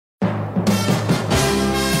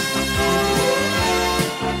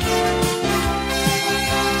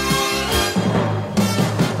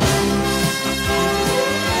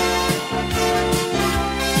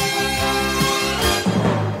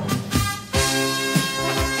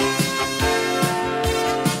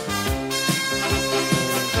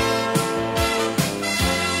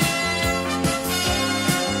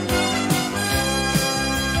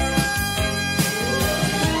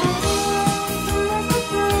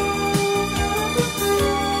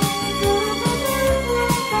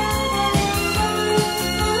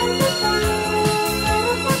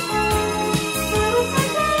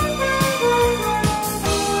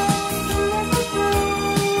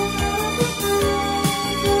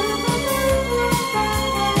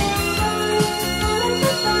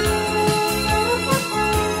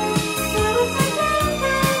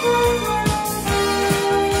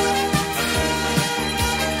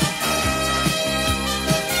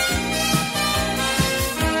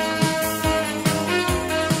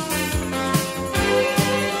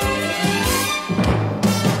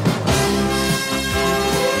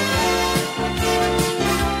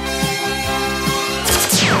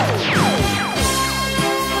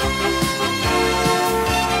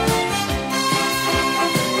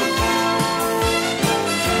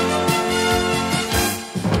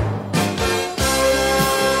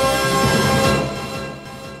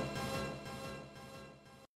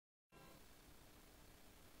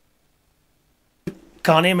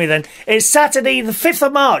Can't hear me then. It's Saturday the 5th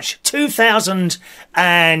of March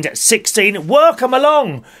 2016. Welcome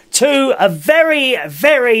along to a very,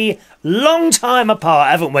 very long time apart,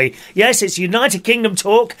 haven't we? Yes, it's United Kingdom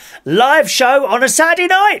Talk live show on a Saturday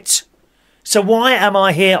night. So why am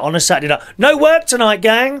I here on a Saturday night? No work tonight,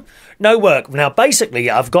 gang. No work. Now, basically,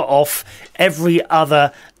 I've got off every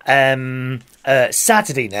other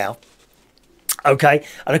Saturday now. Okay,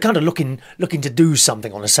 and I'm kind of looking to do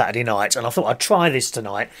something on a Saturday night, and I thought I'd try this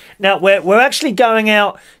tonight. Now we're actually going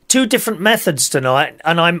out two different methods tonight,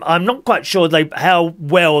 and I'm not quite sure how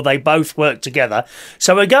well they both work together.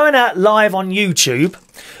 So we're going out live on YouTube,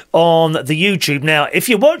 on the YouTube. Now, if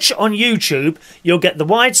you watch on YouTube, you'll get the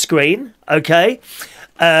widescreen. Okay,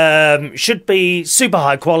 should be super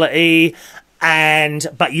high quality.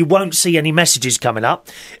 But you won't see any messages coming up.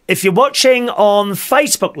 If you're watching on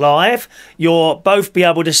Facebook Live, you'll both be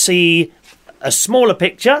able to see a smaller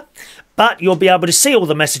picture, but you'll be able to see all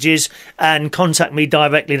the messages and contact me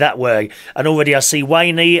directly that way. And already I see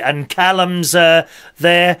Wayne and Callum's there,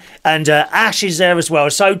 and Ash is there as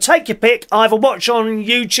well. So take your pick. Either watch on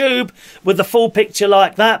YouTube with the full picture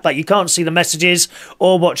like that, but you can't see the messages,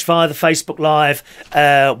 or watch via the Facebook Live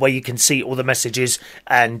where you can see all the messages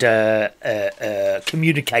and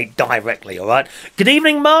communicate directly, all right? Good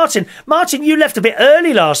evening, Martin. Martin, you left a bit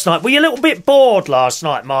early last night. Were you a little bit bored last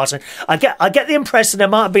night, Martin? I get the impression there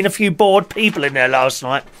might have been a few bored people in there last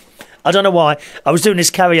night. I don't know why. I was doing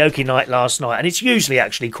this karaoke night last night, and it's usually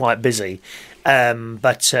actually quite busy.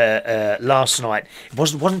 But last night it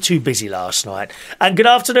wasn't too busy last night. And good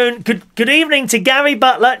afternoon, good evening to Gary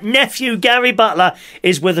Butler. Nephew Gary Butler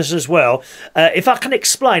is with us as well. If I can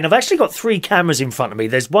explain, I've actually got three cameras in front of me.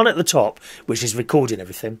 There's one at the top, which is recording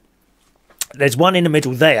everything. There's one in the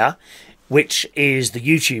middle there, which is the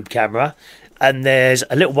YouTube camera. And there's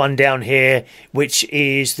a little one down here, which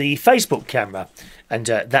is the Facebook camera. And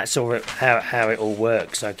that's all how it all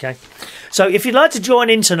works, okay? So if you'd like to join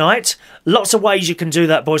in tonight, lots of ways you can do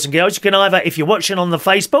that, boys and girls. You can either, if you're watching on the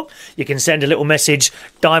Facebook, you can send a little message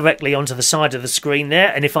directly onto the side of the screen there.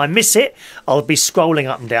 And if I miss it, I'll be scrolling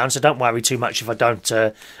up and down, so don't worry too much if I don't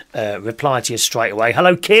reply to you straight away.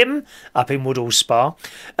 Hello, Kim, up in Woodall Spa.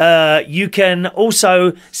 You can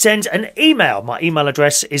also send an email. My email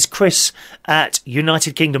address is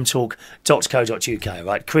chris@unitedkingdomtalk.co.uk,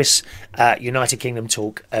 right? chris@unitedkingdomtalk.co.uk.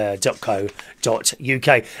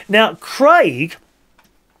 Now, Craig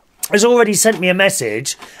has already sent me a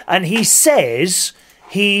message, and he says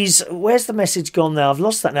where's the message gone now? I've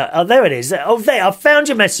lost that now. Oh, there it is. Oh, there. I found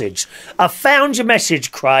your message. I found your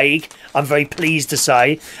message, Craig. I'm very pleased to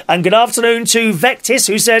say. And good afternoon to Vectis,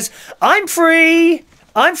 who says, I'm free.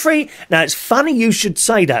 I'm free. Now, it's funny you should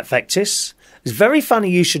say that, Vectis. It's very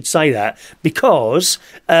funny you should say that, because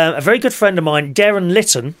a very good friend of mine, Darren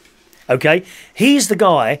Litton, okay, he's the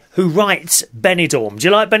guy who writes Benidorm. Do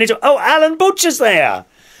you like Benidorm? Oh, Alan Butcher's there.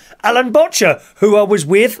 Alan Butcher, who I was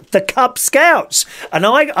with the Cub Scouts. And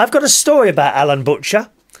I've got a story about Alan Butcher.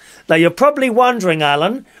 Now, you're probably wondering,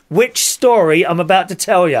 Alan, which story I'm about to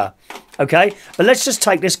tell you. Okay, but let's just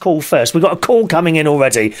take this call first. We've got a call coming in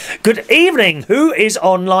already. Good evening. Who is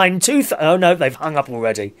on line 2? Oh, no, they've hung up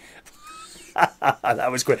already.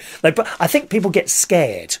 That was great. I think people get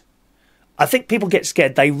scared.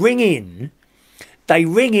 They ring in,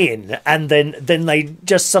 and then they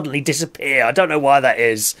just suddenly disappear. I don't know why that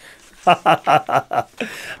is. Got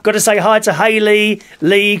to say hi to Hayley,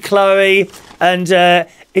 Lee, Chloe, and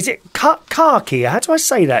is it Karki? How do I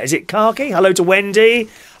say that? Is it Karki? Hello to Wendy.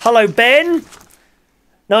 Hello, Ben.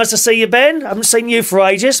 Nice to see you, Ben. I haven't seen you for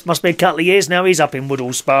ages. Must be a couple of years now. He's up in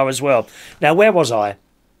Woodall Spa as well. Now, where was I?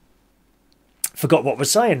 Forgot what I was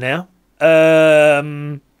saying now. Where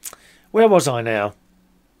was I now?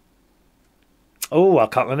 Oh, I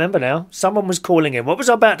can't remember now. Someone was calling in. What was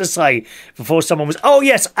I about to say before someone was... Oh,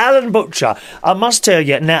 yes, Alan Butcher. I must tell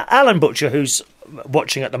you. Now, Alan Butcher, who's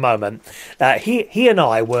watching at the moment, he and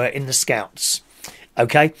I were in the Scouts,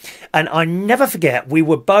 okay? And I never forget, we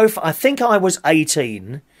were both... I think I was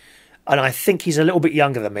 18, and I think he's a little bit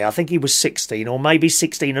younger than me. I think he was 16, or maybe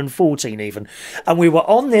 16 and 14 even. And we were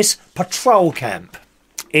on this patrol camp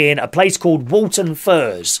in a place called Walton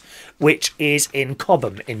Firs, which is in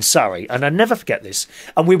Cobham in Surrey. And I never forget this.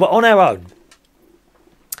 And we were on our own.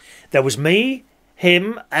 There was me,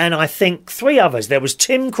 him, and I think 3 others. There was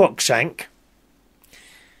Tim Cruikshank,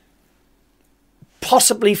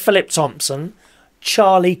 possibly Philip Thompson,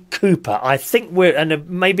 Charlie Cooper. I think and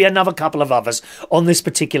maybe another couple of others on this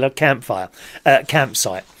particular campsite.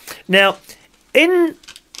 Now, in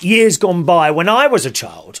years gone by, when I was a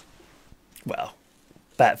child, well,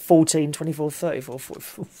 about 14, 24, 34,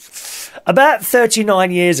 44, About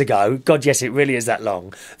 39 years ago, God, yes, it really is that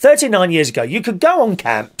long. 39 years ago, you could go on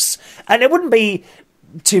camps and there wouldn't be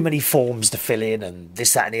too many forms to fill in and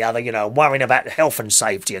this, that and the other, you know, worrying about health and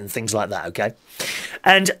safety and things like that, okay?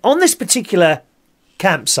 And on this particular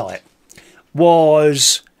campsite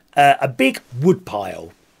was a big wood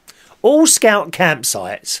pile. All scout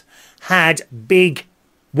campsites had big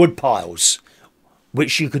wood piles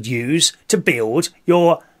which you could use to build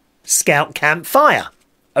your scout campfire,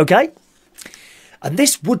 okay? And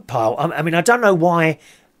this wood pile, I mean, I don't know why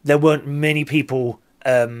there weren't many people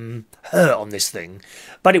hurt on this thing,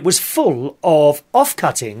 but it was full of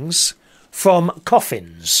offcuttings from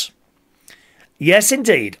coffins. Yes,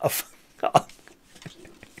 indeed.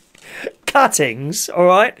 Cuttings, all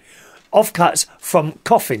right? Offcuts from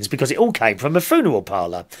coffins, because it all came from a funeral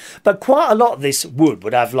parlour. But quite a lot of this wood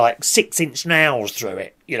would have like 6-inch nails through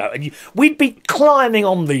it, you know, and we'd be climbing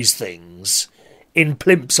on these things in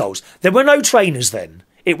plimsolls. There were no trainers then.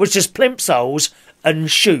 It was just plimsolls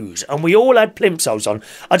and shoes, and we all had plimsolls on.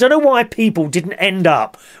 I don't know why people didn't end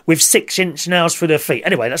up with 6-inch nails through their feet.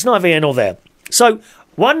 Anyway, that's neither here nor there. So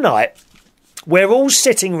one night, we're all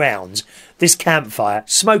sitting round this campfire,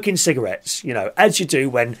 smoking cigarettes, you know, as you do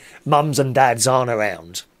when mums and dads aren't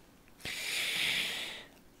around.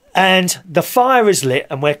 And the fire is lit,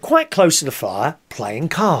 and we're quite close to the fire, playing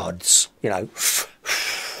cards, you know.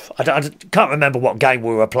 I can't remember what game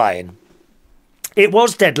we were playing. It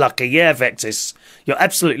was dead lucky, yeah, Vectis. You're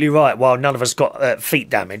absolutely right, while none of us got feet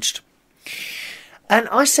damaged. And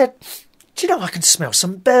I said, do you know, I can smell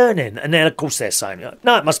some burning. And then, of course, they're saying,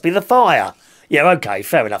 no, it must be the fire. Yeah, OK,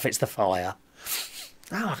 fair enough, it's the fire.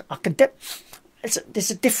 Oh, I can...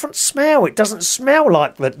 There's a different smell. It doesn't smell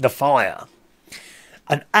like the fire.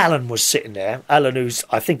 And Alan was sitting there. Alan, who's,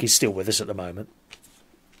 I think he's still with us at the moment.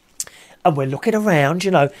 And we're looking around,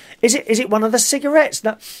 you know. Is it one of the cigarettes?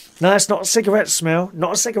 No, it's not a cigarette smell.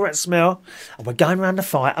 Not a cigarette smell. And we're going around the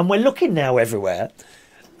fire, and we're looking now everywhere.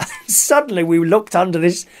 And suddenly we looked under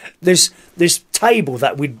this table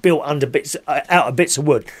that we'd built under out of bits of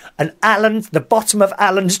wood, and the bottom of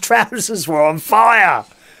Alan's trousers were on fire.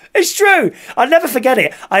 It's true. I'll never forget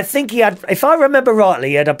it. I think he had, if I remember rightly,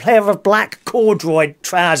 he had a pair of black corduroy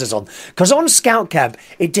trousers on. Because on scout camp,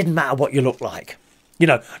 it didn't matter what you looked like. You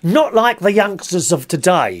know, not like the youngsters of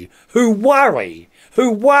today who worry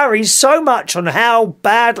so much on how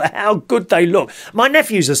good they look. My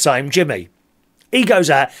nephew's the same, Jimmy. He goes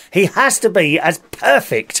out, he has to be as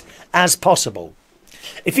perfect as possible.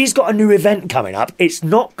 If he's got a new event coming up, it's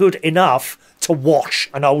not good enough to wash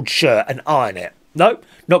an old shirt and iron it. No,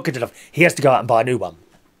 not good enough. He has to go out and buy a new one.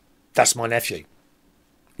 That's my nephew.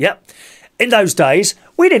 Yep. In those days,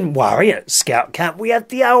 we didn't worry at scout camp. We had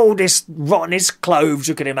the oldest, rottenest clothes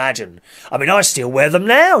you can imagine. I mean, I still wear them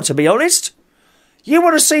now, to be honest. You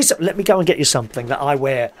want to see something? Let me go and get you something that I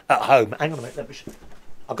wear at home. Hang on a minute.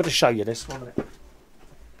 I've got to show you this. 1 minute.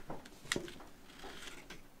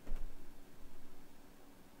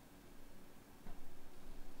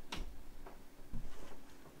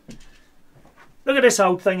 Look at this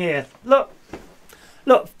old thing here. Look,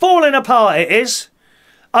 falling apart it is.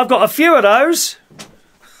 I've got a few of those.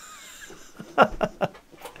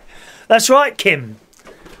 That's right, Kim.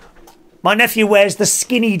 My nephew wears the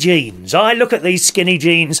skinny jeans. I look at these skinny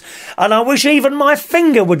jeans and I wish even my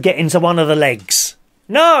finger would get into one of the legs.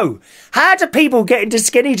 No. How do people get into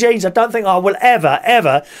skinny jeans? I don't think I will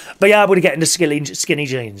ever be able to get into skinny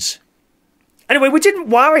jeans. Anyway, we didn't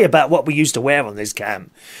worry about what we used to wear on this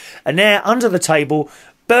camp. And there, under the table,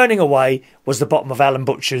 burning away, was the bottom of Alan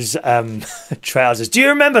Butcher's trousers. Do you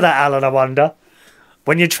remember that, Alan, I wonder?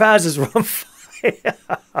 When your trousers were on fire.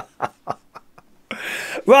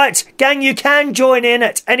 Right, gang, you can join in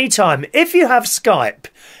at any time. If you have Skype,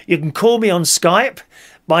 you can call me on Skype.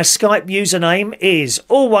 My Skype username is,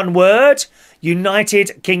 all one word,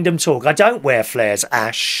 United Kingdom Talk. I don't wear flares,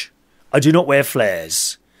 Ash. I do not wear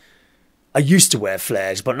flares. I used to wear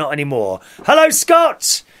flares, but not anymore. Hello,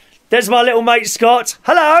 Scott. There's my little mate, Scott.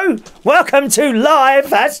 Hello. Welcome to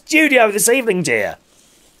Live at Studio this evening, dear.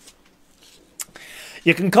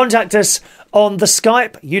 You can contact us on the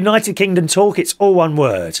Skype, United Kingdom Talk. It's all one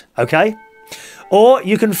word, okay? Or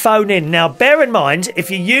you can phone in. Now, bear in mind, if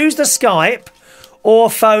you use the Skype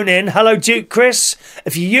or phone in, hello, Duke Chris.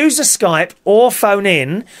 If you use the Skype or phone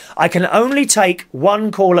in, I can only take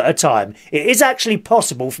one call at a time. It is actually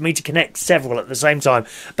possible for me to connect several at the same time,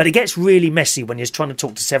 but it gets really messy when you're trying to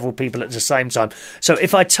talk to several people at the same time. So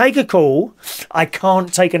if I take a call, I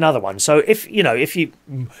can't take another one. So if you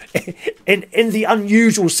in the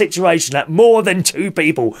unusual situation that more than two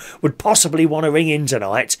people would possibly want to ring in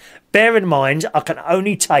tonight, bear in mind I can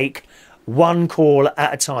only take one call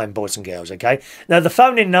at a time, boys and girls, okay? Now, the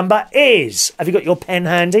phone-in number is... Have you got your pen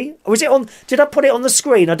handy? Was it on... Did I put it on the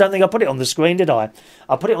screen? I don't think I put it on the screen, did I?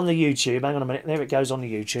 I'll put it on the YouTube. Hang on a minute. There it goes on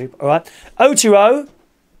the YouTube. All right. 020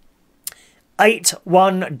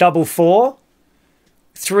 8144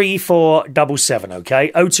 3477,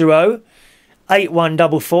 okay? 020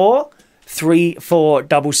 8144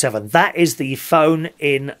 3477. That is the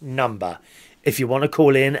phone-in number. If you want to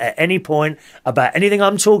call in at any point about anything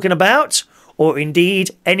I'm talking about, or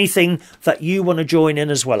indeed anything that you want to join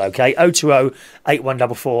in as well, okay? 020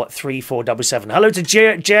 8144 3477. Hello to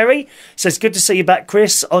Jerry. Says, good to see you back,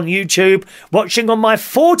 Chris, on YouTube, watching on my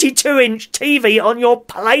 42-inch TV on your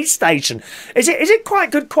PlayStation. Is it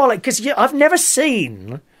quite good quality? Because I've never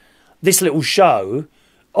seen this little show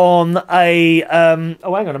on a...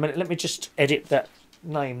 oh, hang on a minute. Let me just edit that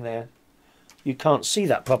name there. You can't see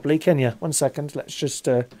that properly, can you? 1 second. Let's just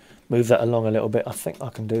move that along a little bit. I think I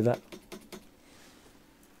can do that.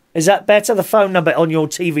 Is that better? The phone number on your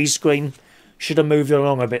TV screen should have moved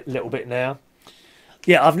along a little bit now.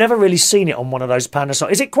 Yeah, I've never really seen it on one of those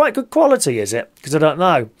Panasonic. Is it quite good quality, is it? Because I don't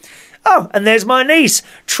know. Oh, and there's my niece,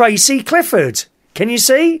 Tracy Clifford. Can you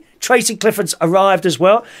see? Tracy Clifford's arrived as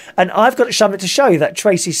well. And I've got something to show you that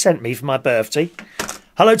Tracy sent me for my birthday.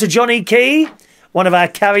 Hello to Johnny Key, one of our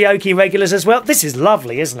karaoke regulars as well. This is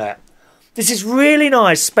lovely, isn't it? This is really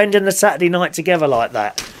nice, spending the Saturday night together like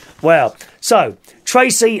that. Well, so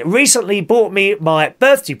Tracy recently bought me my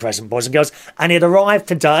birthday present, boys and girls, and it arrived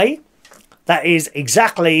today. That is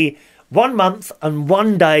exactly 1 month and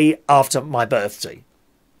 1 day after my birthday.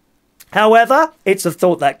 However, it's the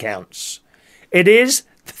thought that counts. It is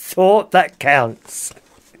the thought that counts.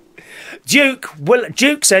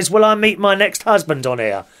 Duke says, will I meet my next husband on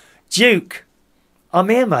here? Duke, I'm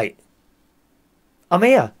here, mate. I'm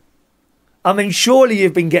here. I mean, surely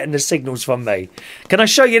you've been getting the signals from me. Can I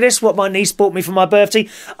show you this, what my niece bought me for my birthday?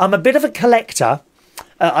 I'm a bit of a collector.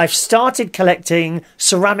 I've started collecting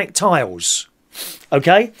ceramic tiles,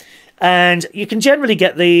 okay? And you can generally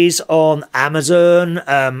get these on Amazon,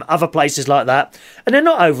 other places like that. And they're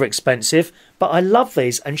not over expensive, but I love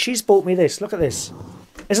these. And she's bought me this. Look at this.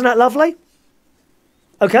 Isn't that lovely?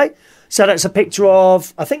 Okay. So that's a picture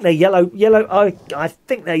of, I think they're yellow, I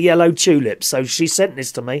think they're yellow tulips. So she sent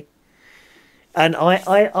this to me. And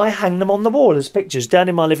I hang them on the wall as pictures. Down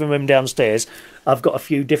in my living room downstairs, I've got a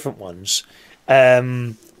few different ones.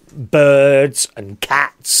 Birds and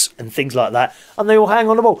cats and things like that. And they all hang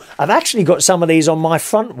on the wall. I've actually got some of these on my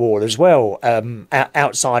front wall as well,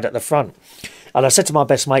 outside at the front. And I said to my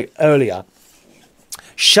best mate earlier,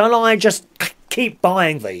 shall I just keep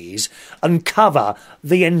buying these and cover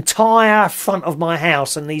the entire front of my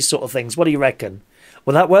house and these sort of things? What do you reckon?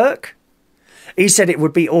 Will that work? He said it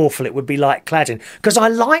would be awful. It would be like cladding. Because I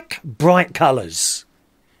like bright colours.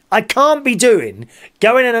 I can't be going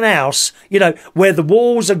in an house, you know, where the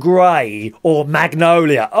walls are grey or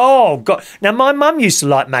magnolia. Oh, God. Now, my mum used to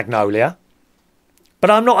like magnolia. But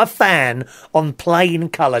I'm not a fan on plain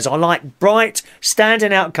colours. I like bright,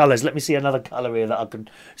 standing out colours. Let me see another colour here that I can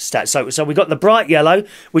stat. So we've got the bright yellow,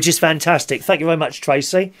 which is fantastic. Thank you very much,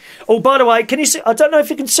 Tracy. Oh, by the way, can you see? I don't know if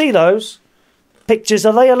you can see those pictures.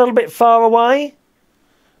 Are they a little bit far away?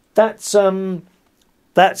 That's one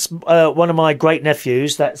of my great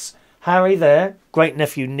nephews. That's Harry there, great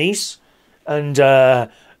nephew niece, and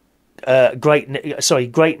great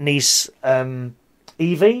niece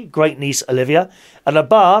Evie, great niece Olivia, and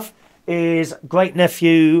above is great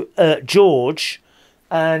nephew George,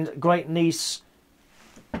 and great niece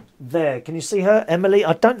there. Can you see her, Emily?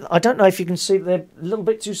 I don't know if you can see. They're a little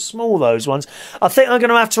bit too small, those ones. I think I'm going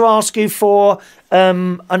to have to ask you for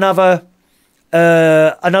another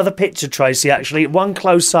picture, Tracy. Actually, one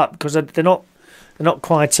close up, because they're not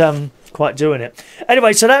quite doing it.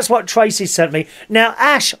 Anyway, so that's what Tracy sent me. Now,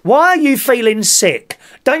 Ash, why are you feeling sick?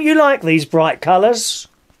 Don't you like these bright colours?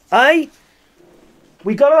 Eh?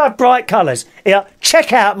 We got to have bright colours. Here,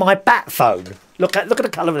 check out my bat phone. Look at the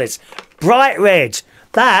colour of this. Bright red.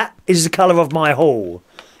 That is the colour of my hall.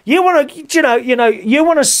 You want to, you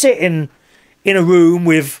want to sit in a room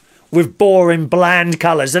with boring, bland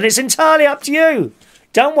colours, and it's entirely up to you.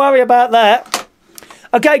 Don't worry about that.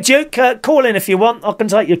 Okay, Duke, call in if you want. I can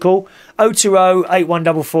take your call.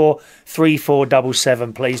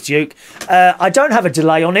 020-8144-3477, please, Duke. I don't have a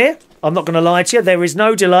delay on here. I'm not going to lie to you. There is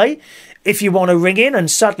no delay. If you want to ring in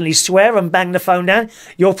and suddenly swear and bang the phone down,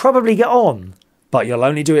 you'll probably get on. But you'll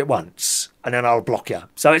only do it once, and then I'll block you.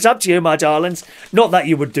 So it's up to you, my darlings. Not that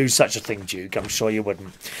you would do such a thing, Duke. I'm sure you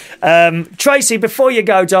wouldn't. Tracy, before you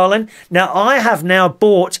go, darling, now I have now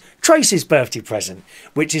bought Tracy's birthday present,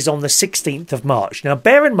 which is on the 16th of March. Now,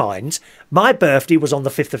 bear in mind, my birthday was on the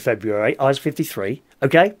 5th of February. I was 53,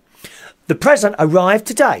 okay? The present arrived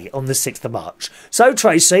today on the 6th of March. So,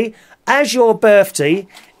 Tracy, as your birthday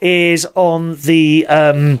is on the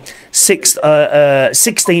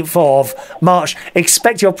 16th of March,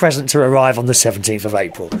 expect your present to arrive on the 17th of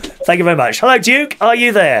April. Thank you very much. Hello, Duke. Are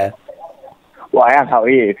you there? Well, I am. How are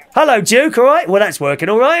you? Hello, Duke. All right? Well, that's working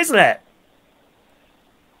all right, isn't it?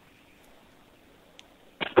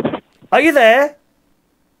 Are you there?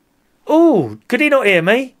 Oh, could he not hear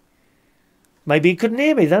me? Maybe he couldn't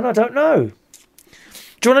hear me then. I don't know.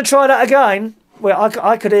 Do you want to try that again? Well,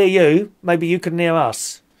 I could hear you. Maybe you couldn't hear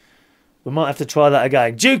us. We might have to try that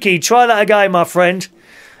again. Dukey, try that again, my friend.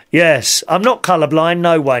 Yes, I'm not colourblind.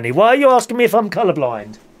 No, Wayne. Why are you asking me if I'm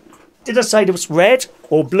colourblind? Did I say it was red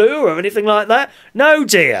or blue or anything like that? No,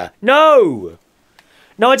 dear. No.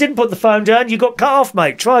 No, I didn't put the phone down. You got cut off,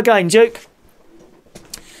 mate. Try again, Duke.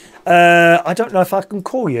 I don't know if I can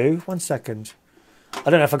call you. 1 second. I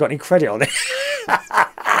don't know if I got any credit on it.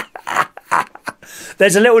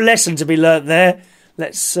 There's a little lesson to be learnt there.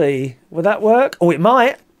 Let's see. Will that work? Oh, it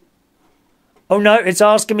might. Oh, no, it's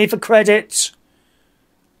asking me for credit.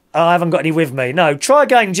 Oh, I haven't got any with me. No, try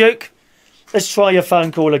again, Duke. Let's try your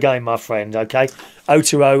phone call again, my friend, okay?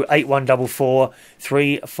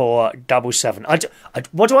 020-8144-3477.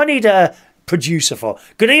 What do I need a producer for?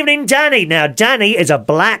 Good evening, Danny. Now, Danny is a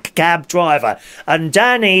black cab driver, and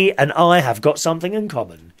Danny and I have got something in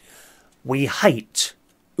common. We hate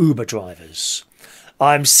Uber drivers.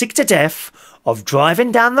 I'm sick to death of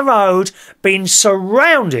driving down the road, being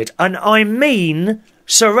surrounded, and I mean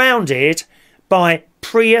surrounded, by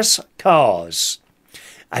Prius cars.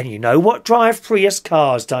 And you know what drive Prius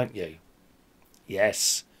cars, don't you?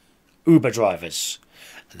 Yes, Uber drivers.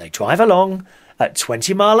 And they drive along at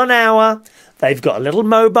 20 mile an hour. They've got a little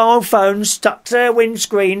mobile phone stuck to their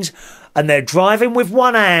windscreens, and they're driving with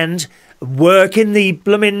one hand, working the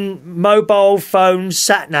blooming mobile phone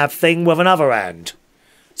sat-nav thing with another hand.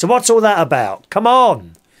 So what's all that about? Come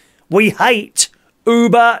on. We hate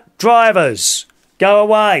Uber drivers. Go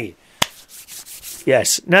away.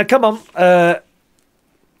 Yes. Now, come on.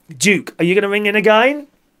 Duke, are you going to ring in again?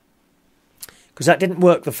 Because that didn't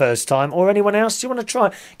work the first time. Or anyone else? Do you want to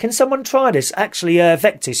try? Can someone try this? Actually,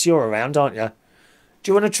 Vectis, you're around, aren't you? Do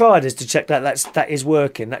you want to try this to check that is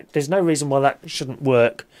working? There's no reason why that shouldn't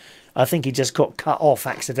work. I think he just got cut off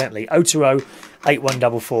accidentally.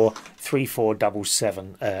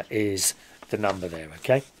 020-8144-3477 is the number there,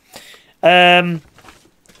 okay? I've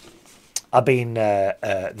been,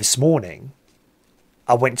 this morning,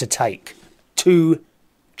 I went to take 2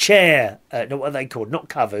 chair, what are they called? Not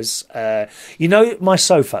covers. You know, my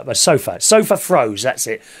sofa throws, that's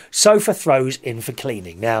it. Sofa throws in for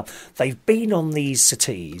cleaning. Now, they've been on these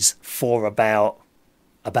settees for about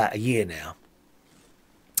a year now.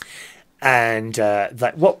 And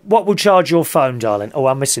what will charge your phone, darling? Oh,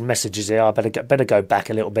 I'm missing messages here. I better go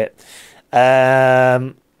back a little bit.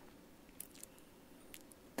 That's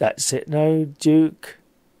it. No, Duke.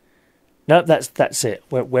 No, that's it.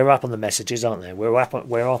 We're up on the messages, aren't they? We're up on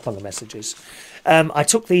the messages. I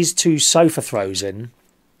took these 2 sofa throws in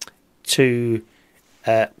to.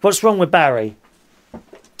 What's wrong with Barry?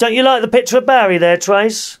 Don't you like the picture of Barry there,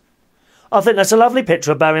 Trace? I think that's a lovely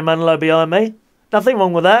picture of Barry Manilow behind me. Nothing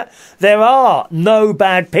wrong with that. There are no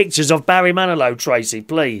bad pictures of Barry Manilow, Tracy,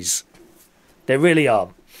 please. There really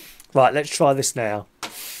aren't. Right, let's try this now.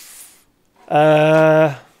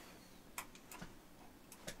 There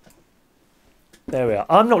we are.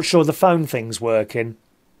 I'm not sure the phone thing's working.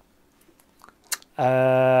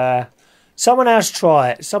 Someone else try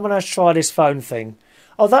it. Someone else try this phone thing.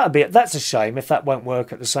 Oh, that's a shame if that won't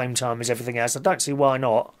work at the same time as everything else. I don't see why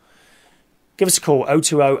not. Give us a call,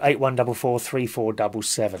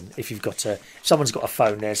 020-8144-3477 if you've got someone's got a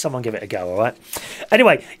phone there. Someone give it a go, all right?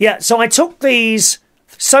 Anyway, yeah, so I took these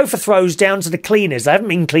sofa throws down to the cleaners. They haven't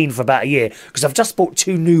been cleaned for about a year because I've just bought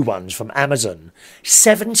 2 new ones from Amazon.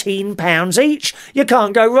 £17 each. You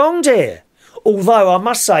can't go wrong, dear. Although I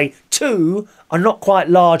must say 2 are not quite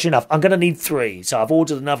large enough. I'm going to need 3, so I've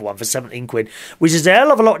ordered another one for 17 quid, which is a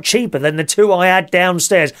hell of a lot cheaper than the 2 I had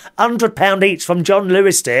downstairs. £100 each from John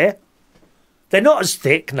Lewis, dear. They're not as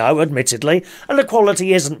thick, no, admittedly, and the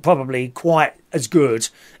quality isn't probably quite as good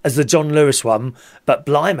as the John Lewis one, but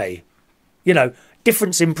blimey, you know,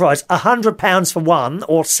 difference in price, £100 for one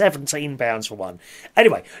or £17 for one.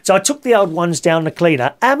 Anyway, so I took the old ones down the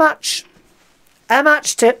cleaner. How much? How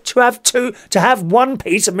much to have one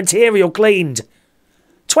piece of material cleaned?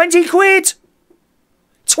 20 quid!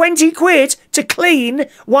 20 quid to clean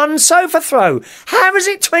one sofa throw. How is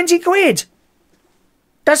it 20 quid?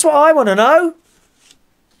 That's what I want to know.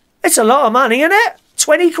 It's a lot of money, isn't it?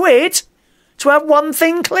 20 quid to have one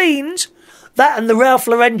thing cleaned. That and the Ralph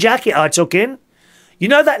Lauren jacket I took in. You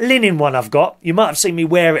know that linen one I've got? You might have seen me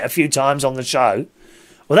wear it a few times on the show.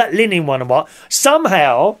 Well, that linen one, what?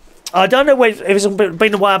 Somehow, I don't know if it's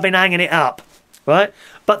been the way I've been hanging it up, right?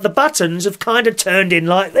 But the buttons have kind of turned in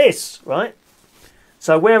like this, right?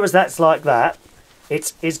 So whereas that's like that,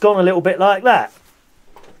 it's gone a little bit like that.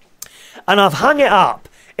 And I've hung it up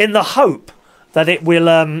in the hope that it will...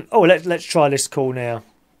 let's try this call now.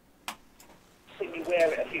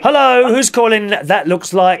 Hello, who's calling? That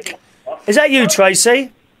looks like... Is that you,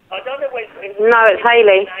 Tracy? No, it's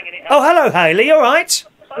Hayley. Oh, hello, Hayley. All right?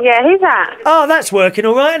 Yeah, who's that? Oh, that's working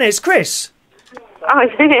all right, and it's Chris. Oh,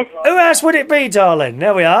 is it? Who else would it be, darling?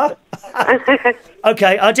 There we are.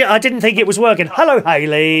 Okay, I didn't think it was working. Hello,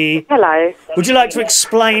 Hayley. Hello. Would you like to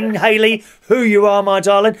explain, Hayley, who you are, my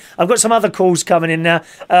darling? I've got some other calls coming in now.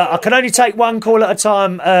 I can only take one call at a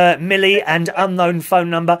time, Millie, and unknown phone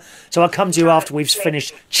number. So I'll come to you after we've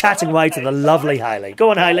finished chatting away to the lovely Hayley.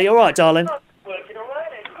 Go on, Hayley. All right, darling?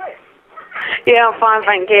 Yeah, I'm fine,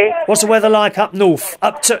 thank you. What's the weather like up north?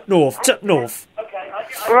 Up to north.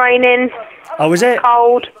 Raining. Oh, is it?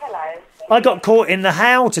 Cold. I got caught in the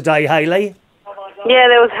hail today, Hayley. Yeah,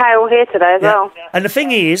 there was hail here today as well. And the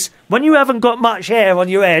thing is, when you haven't got much hair on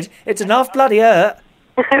your head, it's enough bloody hurt.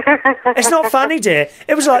 It's not funny, dear.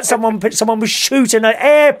 It was like someone was shooting an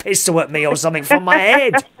air pistol at me or something from my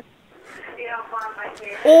head.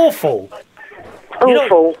 Awful.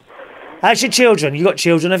 Awful. How's your children? You got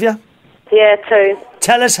children, have you? Yeah, 2.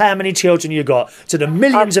 Tell us how many children you got to the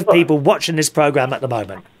millions of people watching this programme at the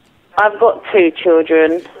moment. I've got 2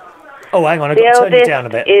 children. Oh, hang on, I've got to turn it down a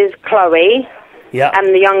bit. The eldest is Chloe. Yeah.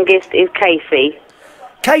 And the youngest is Casey.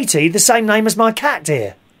 Katie, the same name as my cat,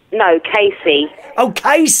 dear. No, Casey. Oh,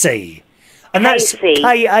 Casey. And Casey. That's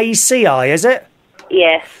K-A-C-I, is it?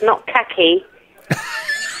 Yes, not khaki.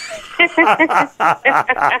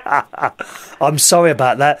 I'm sorry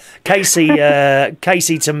about that. Casey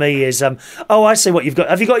to me is oh, I see what you've got.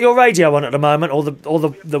 Have you got your radio on at the moment, or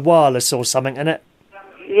the wireless or something in it?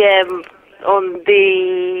 Yeah, on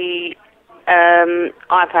the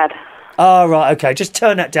iPad. Oh, right, okay. Just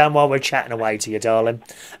turn that down while we're chatting away to you, darling.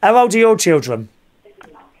 How old are your children?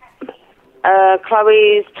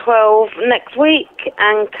 Chloe's 12 next week,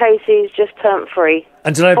 and Casey's just turned 3.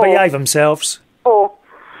 And do they 4. behave themselves? 4.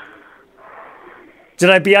 Do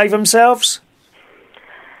they behave themselves?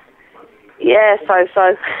 Yeah, so.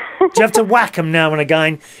 Do you have to whack them now and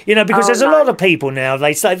again? You know, because there's a lot of people now,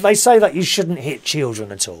 they say that you shouldn't hit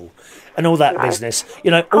children at all and all that business.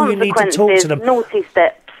 You know, all you need to talk to them. Naughty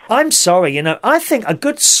steps. I'm sorry, you know, I think a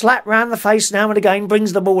good slap round the face now and again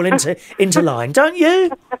brings them all into line, don't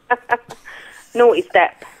you? Naughty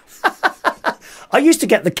step. I used to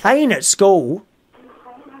get the cane at school.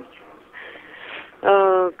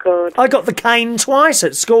 Oh, God. I got the cane twice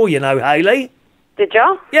at school, you know, Hayley. Did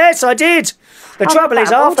you? Yes, I did. The trouble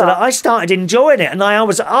is, after older. that, I started enjoying it, and I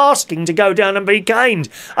was asking to go down and be caned.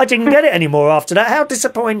 I didn't get it anymore after that. How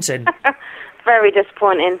disappointing. Very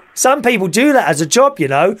disappointing. Some people do that as a job, you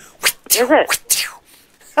know. Is it?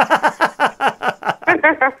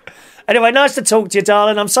 Anyway, nice to talk to you,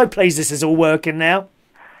 darling. I'm so pleased this is all working now.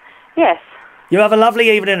 Yes. You have a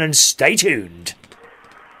lovely evening and stay tuned.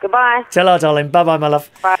 Goodbye. Tell her, darling. Bye-bye, my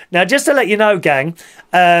love. Bye. Now, just to let you know, gang,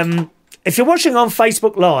 if you're watching on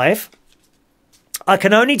Facebook Live, I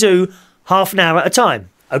can only do half an hour at a time,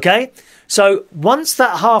 okay? So once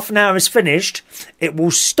that half an hour is finished, it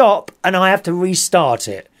will stop and I have to restart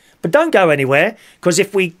it. But don't go anywhere, because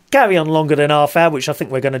if we carry on longer than half hour, which I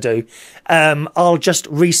think we're going to do, I'll just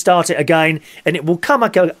restart it again, and it will come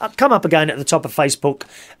up again at the top of Facebook,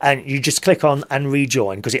 and you just click on and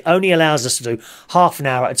rejoin, because it only allows us to do half an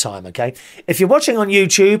hour at a time, okay? If you're watching on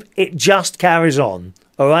YouTube, it just carries on,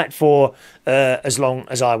 all right, for as long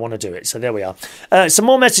as I want to do it. So there we are. Some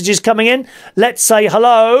more messages coming in. Let's say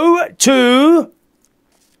hello to...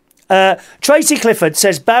 Tracy Clifford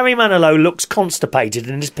says Barry Manilow looks constipated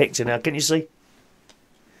in his picture now. Can you see?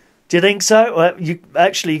 Do you think so? Well, you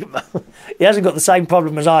actually, he hasn't got the same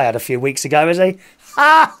problem as I had a few weeks ago, has he?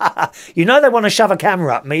 You know they want to shove a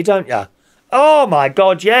camera up me, don't you? Oh my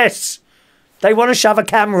God, yes. They want to shove a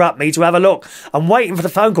camera up me to have a look. I'm waiting for the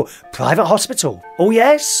phone call. Private hospital. Oh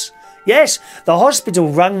yes. Yes, the hospital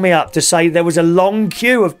rang me up to say there was a long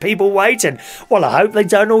queue of people waiting. Well, I hope they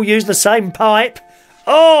don't all use the same pipe.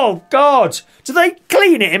 Oh, God. Do they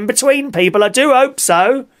clean it in between people? I do hope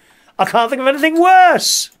so. I can't think of anything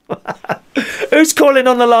worse. Who's calling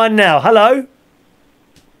on the line now? Hello?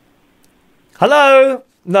 Hello?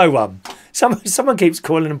 No one. Someone keeps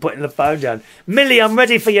calling and putting the phone down. Millie, I'm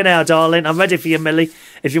ready for you now, darling. I'm ready for you, Millie.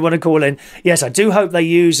 If you want to call in, yes, I do hope they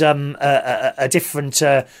use a different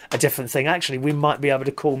thing. Actually, we might be able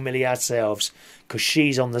to call Millie ourselves because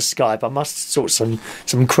she's on the Skype. I must sort some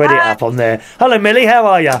credit up on there. Hello, Millie. How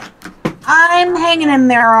are you? I'm hanging in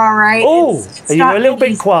there, all right. Oh, are you a little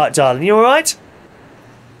bit quiet, darling? You all right?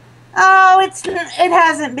 Oh, it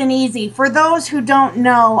hasn't been easy. For those who don't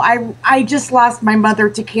know, I just lost my mother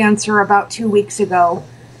to cancer about 2 weeks ago.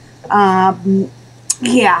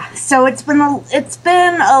 Yeah, so it's been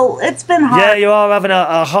hard. Yeah, you are having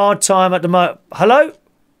a hard time at the moment. Hello,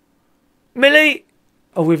 Millie.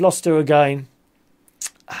 Oh, we've lost her again.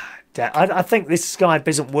 I think this Skype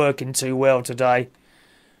isn't working too well today.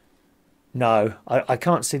 No, I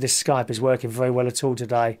can't see this Skype is working very well at all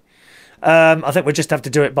today. I think we'll just have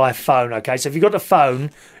to do it by phone, okay? So if you've got a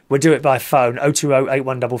phone, we'll do it by phone,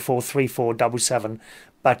 020-8144-3477,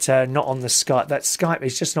 but not on the Skype. That Skype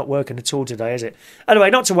is just not working at all today, is it?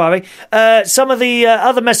 Anyway, not to worry. Some of the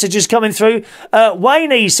other messages coming through.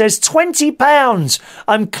 Wayne says, £20.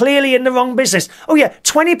 I'm clearly in the wrong business. Oh, yeah,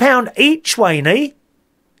 £20 each, Wayne.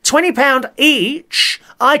 £20 each?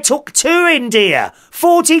 I took 2 in, dear.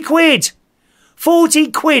 40 quid.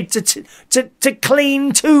 40 quid to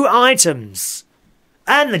clean 2 items.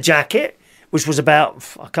 And the jacket, which was about,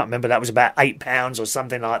 I can't remember, that was about £8 or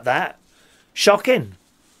something like that. Shocking.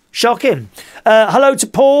 Hello to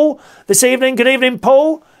Paul this evening. Good evening,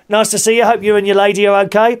 Paul. Nice to see you. Hope you and your lady are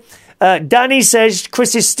okay. Danny says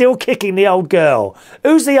Chris is still kicking the old girl.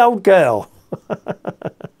 Who's the old girl?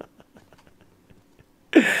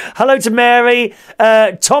 Hello to Mary.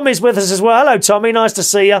 Tom is with us as well. Hello, Tommy. Nice to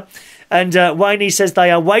see you. And Wayne says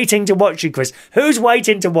they are waiting to watch you, Chris. Who's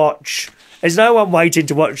waiting to watch? There's no one waiting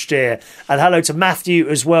to watch, dear. And hello to Matthew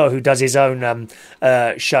as well, who does his own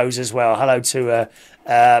shows as well. Hello to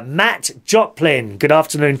Matt Joplin. Good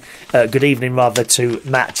afternoon. Good evening, rather, to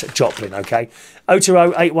Matt Joplin, okay?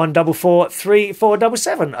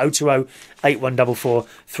 020-8144-3477.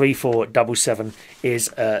 020-8144-3477 is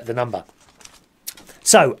the number.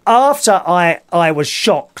 So, after I was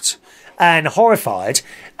shocked and horrified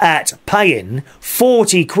at paying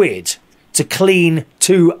 40 quid to clean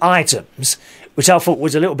 2 items, which I thought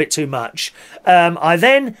was a little bit too much, I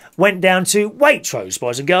then went down to Waitrose,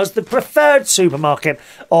 boys and girls, the preferred supermarket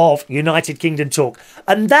of United Kingdom talk.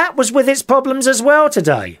 And that was with its problems as well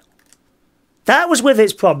today. That was with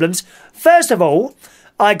its problems. First of all,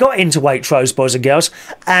 I got into Waitrose, boys and girls,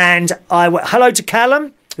 and I went, hello to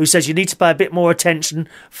Callum, who says you need to pay a bit more attention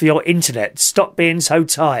for your internet. Stop being so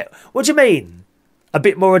tight. What do you mean? A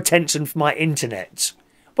bit more attention for my internet.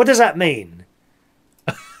 What does that mean?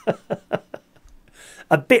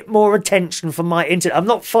 A bit more attention for my internet. I'm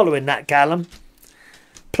not following that, Callum.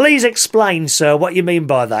 Please explain, sir, what you mean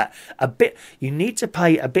by that. You need to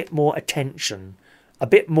pay a bit more attention. A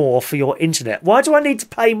bit more for your internet. Why do I need to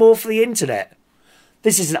pay more for the internet?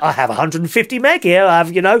 I have 150 meg here. I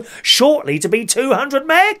have, shortly to be 200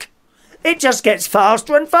 meg. It just gets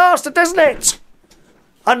faster and faster, doesn't it?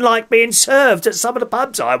 Unlike being served at some of the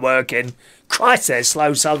pubs I work in. Christ, they're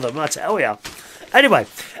slow, some of them, I tell you. Anyway,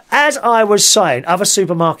 as I was saying, other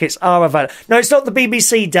supermarkets are available. No, it's not the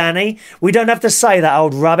BBC, Danny. We don't have to say that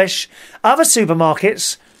old rubbish. Other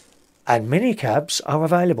supermarkets and minicabs are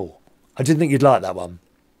available. I didn't think you'd like that one.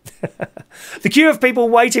 The queue of people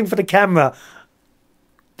waiting for the camera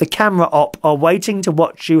op are waiting to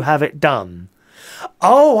watch you have it done.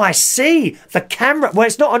 Oh, I see. The camera. Well,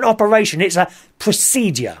 it's not an operation. It's a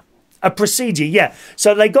procedure. A procedure, yeah.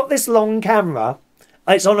 So they got this long camera.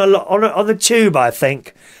 It's on the tube, I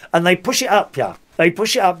think. And they push it up you. They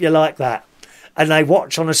push it up you like that. And they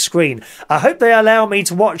watch on a screen. I hope they allow me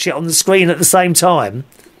to watch it on the screen at the same time.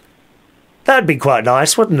 That'd be quite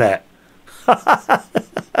nice, wouldn't it?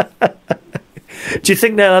 Do you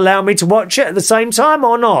think they'll allow me to watch it at the same time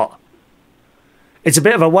or not? It's a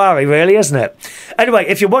bit of a worry, really, isn't it? Anyway,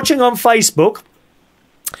 if you're watching on Facebook,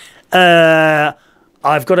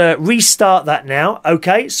 I've got to restart that now.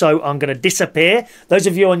 Okay, so I'm going to disappear. Those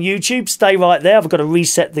of you on YouTube, stay right there. I've got to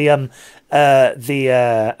reset the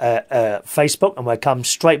Facebook, and we'll come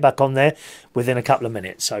straight back on there within a couple of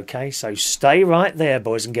minutes. Okay, so stay right there,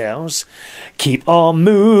 boys and girls. Keep on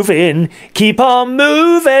moving. Keep on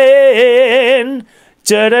moving.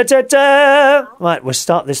 Da, da, da, da. Right, we'll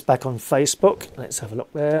start this back on Facebook. Let's have a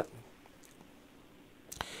look there.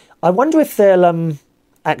 I wonder if they'll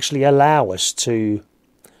actually allow us to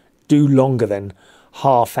do longer than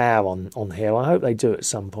half hour on here. I hope they do at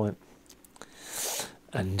some point.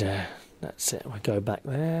 And that's it. We'll go back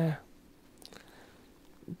there.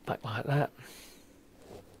 Back like that.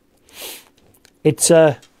 It's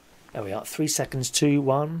There we are. 3 seconds, 2,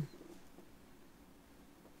 1.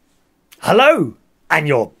 Hello, and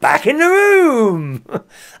you're back in the room.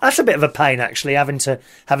 That's a bit of a pain, actually, having to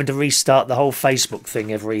restart the whole Facebook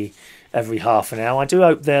thing every half an hour. I do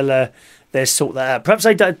hope they'll sort that out. Perhaps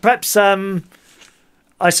they don't. Perhaps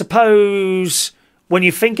I suppose when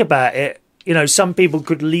you think about it, you know, some people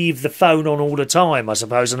could leave the phone on all the time, I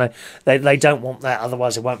suppose, and they don't want that.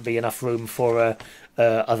 Otherwise, there won't be enough room for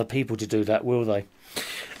other people to do that, will they?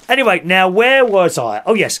 Anyway, now where was I?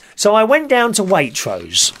 Oh yes, so I went down to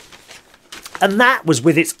Waitrose. And that was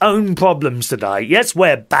with its own problems today. Yes,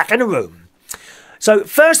 we're back in the room. So,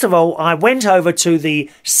 first of all, I went over to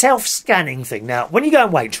the self-scanning thing. Now, when you go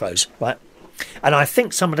in Waitrose, right, and I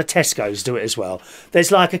think some of the Tesco's do it as well,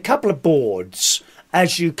 there's like a couple of boards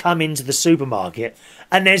as you come into the supermarket,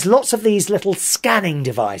 and there's lots of these little scanning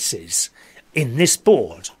devices in this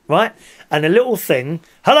board, right? And a little thing,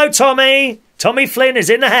 hello, Tommy! Tommy Flynn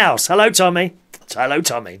is in the house. Hello, Tommy. Hello,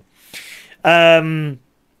 Tommy.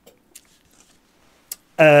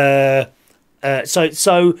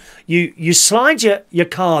 So you slide your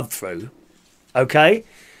card through, okay,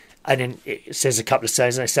 and then it says a couple of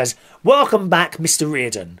things, and it says, "Welcome back, Mr.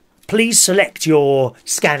 Reardon. Please select your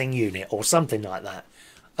scanning unit," or something like that,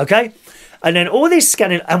 okay. And then all these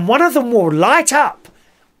scanning, and one of them will light up.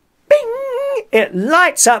 Bing! It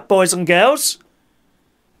lights up, boys and girls,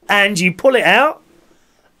 and you pull it out,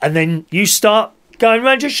 and then you start going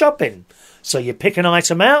around your shopping. So you pick an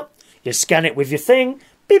item out, you scan it with your thing.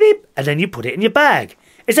 Beep, beep, and then you put it in your bag.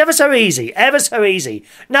 It's ever so easy, ever so easy.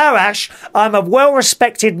 Now, Ash, I'm a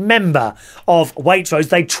well-respected member of Waitrose.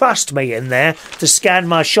 They trust me in there to scan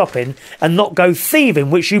my shopping and not go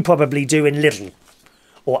thieving, which you probably do in Lidl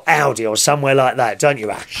or Aldi or somewhere like that, don't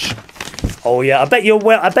you, Ash? Oh yeah, I bet you're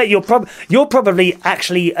probably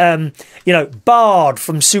actually barred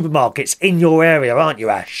from supermarkets in your area, aren't you,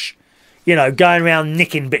 Ash? You know, going around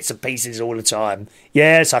nicking bits and pieces all the time.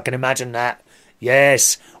 Yes, I can imagine that.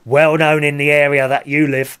 Yes, well known in the area that you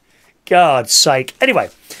live. God's sake. Anyway,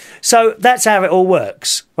 so that's how it all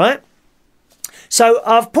works, right? So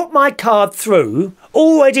I've put my card through,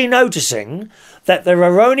 already noticing that there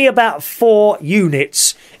are only about 4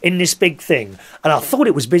 units in this big thing. And I thought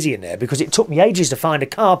it was busy in there because it took me ages to find a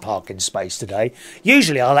car parking space today.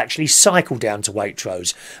 Usually I'll actually cycle down to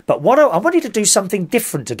Waitrose. But I wanted to do something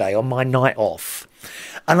different today on my night off.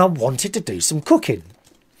 And I wanted to do some cooking.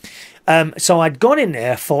 So I'd gone in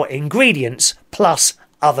there for ingredients plus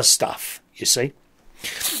other stuff, you see.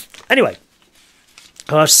 Anyway,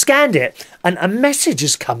 I've scanned it and a message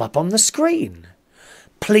has come up on the screen.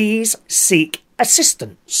 Please seek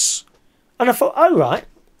assistance. And I thought, oh, right,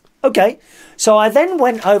 okay. So I then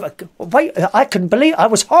went over. Wait, I couldn't believe, I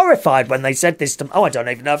was horrified when they said this to me. Oh, I don't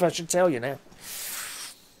even know if I should tell you now.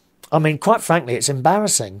 I mean, quite frankly, it's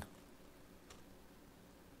embarrassing.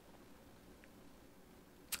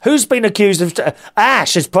 Who's been accused of...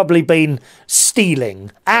 Ash has probably been stealing.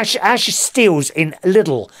 Ash steals in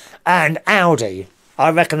Lidl and Aldi. I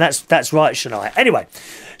reckon that's right, Shania. Anyway,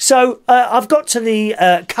 so I've got to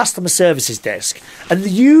the customer services desk, and the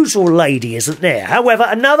usual lady isn't there. However,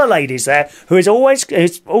 another lady's there who is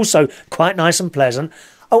also quite nice and pleasant.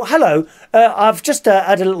 Oh, hello. I've just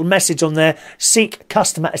had a little message on there. Seek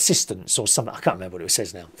customer assistance or something. I can't remember what it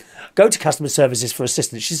says now. Go to customer services for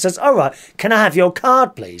assistance. She says, all right, can I have your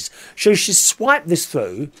card, please? So she swiped this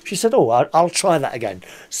through. She said, oh, I'll try that again.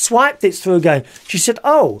 Swiped it through again. She said,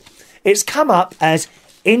 oh, it's come up as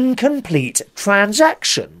incomplete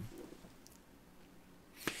transaction.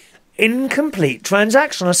 Incomplete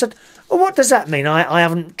transaction. I said, well, what does that mean? I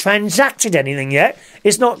haven't transacted anything yet.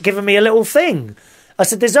 It's not given me a little thing. I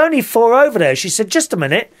said, there's only 4 over there. She said, just a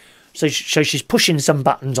minute. So she's pushing some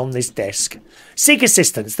buttons on this desk. Seek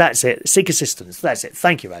assistance. That's it. Seek assistance. That's it.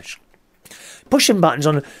 Thank you, Ash. Pushing buttons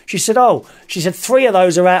on. She said, 3 of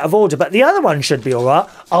those are out of order, but the other one should be all right.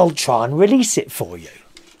 I'll try and release it for you.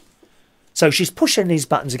 So she's pushing these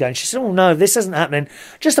buttons again. She said, oh, no, this isn't happening.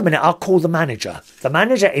 Just a minute. I'll call the manager. The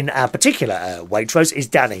manager in our particular Waitrose is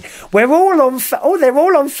Danny. They're all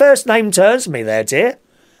on first name terms with me there, dear.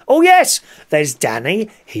 Oh, yes. There's Danny.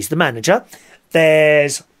 He's the manager.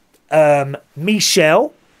 There's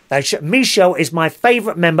Michelle. Michelle is my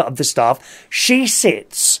favourite member of the staff. She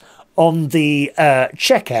sits on the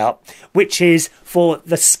checkout, which is for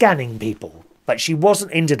the scanning people. But she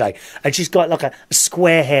wasn't in today. And she's got like a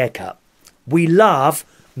square haircut. We love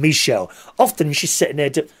Michelle. Often she's sitting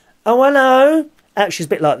there, oh, hello. She's a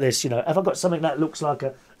bit like this, you know. Have I got something that looks like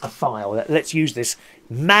a file? Let's use this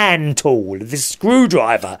man tool, this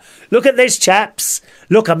screwdriver. Look at this, chaps.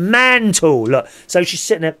 Look, a man tool. Look. So she's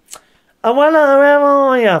sitting there. Oh, hello, how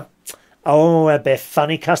are you? Oh, a bit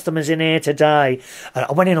funny customers in here today. And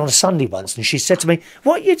I went in on a Sunday once, and she said to me,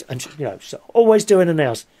 "What you?" And you know, so always doing her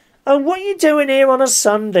nails. "Oh, what are you doing here on a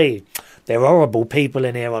Sunday?" "They're horrible people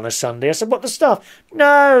in here on a Sunday." I said, "What, the staff?"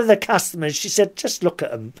 "No, the customers." She said, "Just look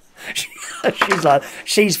at them." She's like,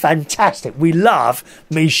 she's fantastic. We love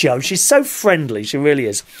Michelle. She's so friendly. She really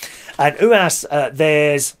is. And who else?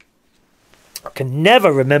 There's, I can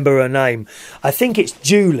never remember her name. I think it's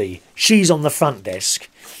Julie. She's on the front desk.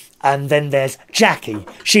 And then there's Jackie.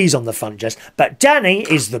 She's on the front desk. But Danny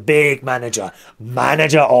is the big manager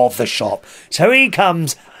of the shop. So he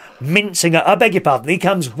comes mincing, I beg your pardon, he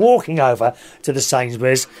comes walking over to the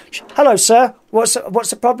Sainsbury's. "Hello, sir. What's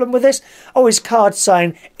the problem with this?" "Oh, his card's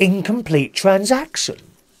saying incomplete transaction."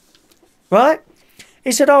 Right?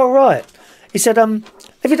 He said, "Oh, right." He said, "Have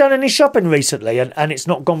you done any shopping recently and it's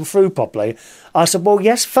not gone through properly?" I said, "Well,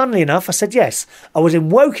 yes, funnily enough." I said, "Yes. I was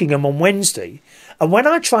in Wokingham on Wednesday, and when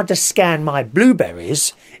I tried to scan my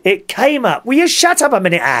blueberries, it came up." "Will you shut up a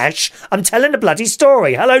minute, Ash? I'm telling a bloody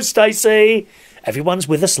story. Hello, Stacey." Everyone's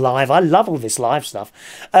with us live. I love all this live stuff.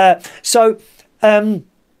 I said,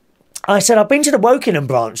 "I've been to the Wokingham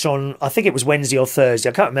branch on, I think it was Wednesday or Thursday.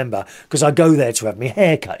 I can't remember, because I go there to have my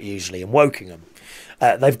hair cut usually in Wokingham.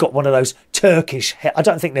 They've got one of those Turkish, I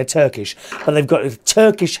don't think they're Turkish, but they've got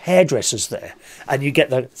Turkish hairdressers there. And you get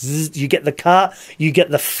the zzz, you get the cut, you get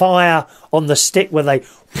the fire on the stick where they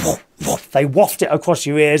waft it across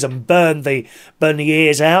your ears and burn the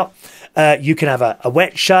ears out. You can have a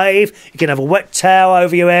wet shave, you can have a wet towel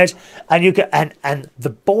over your head, and you can, and the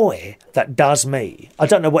boy that does me, I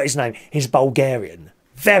don't know what his name, he's Bulgarian.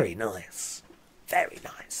 Very nice. Very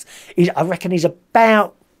nice. I reckon he's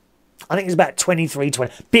about, I think he's about 23,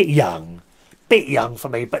 20, bit young for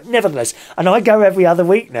me, but nevertheless. And I go every other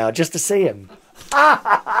week now just to see him.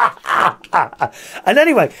 And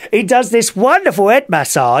anyway, he does this wonderful head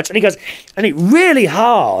massage, and he goes, and it really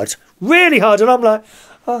hard, and I'm like,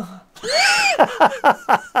 oh.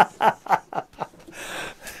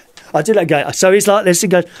 I do that again. So he's like this, he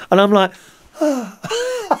goes, and I'm like, oh.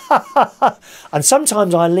 And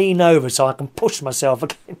sometimes I lean over so I can push myself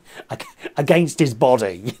against his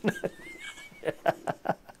body.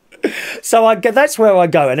 So that's where I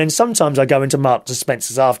go, and then sometimes I go into Marks and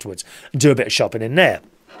Spencer's afterwards and do a bit of shopping in there.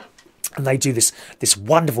 And they do this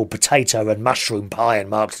wonderful potato and mushroom pie in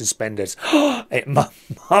Marks and Spencer's.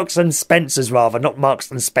 Marks and Spencer's rather, not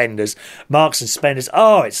Marks and Spencer's. Marks and Spencer's.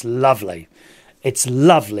 Oh, it's lovely. It's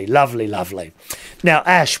lovely, lovely, lovely. Now,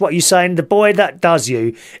 Ash, what are you saying? The boy that does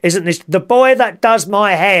you, isn't this the boy that does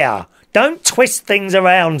my hair? Don't twist things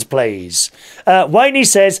around, please. Wayne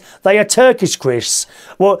says they are Turkish, Chris.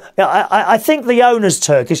 Well, I think the owner's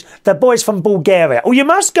Turkish. The boy's from Bulgaria. Oh, you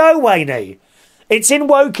must go, Wayne. It's in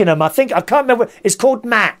Wokingham. I can't remember. It's called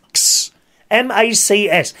Max. Macs.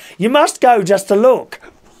 You must go just to look.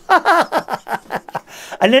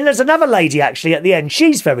 And then there's another lady, actually, at the end.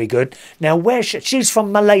 She's very good. Now, she's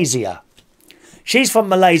from Malaysia. She's from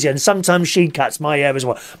Malaysia, and sometimes she cuts my hair as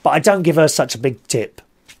well. But I don't give her such a big tip.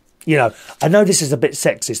 You know, I know this is a bit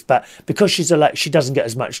sexist, but because she's she doesn't get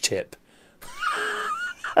as much tip.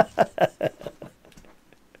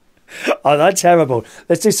 Oh, that's terrible.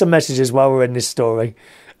 Let's do some messages while we're in this story.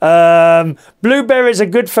 Blueberries are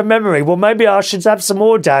good for memory. Well, maybe I should have some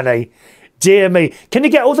more, Danny. Dear me. Can you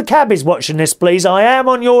get all the cabbies watching this, please? I am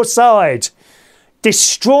on your side.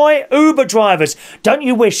 Destroy Uber drivers. Don't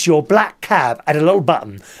you wish your black cab had a little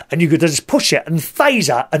button and you could just push it and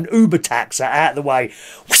phaser an Uber taxi out of the way?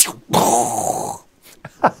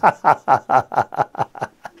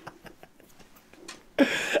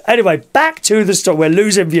 Anyway, back to the story. We're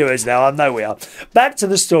losing viewers now. I know we are. Back to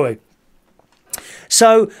the story.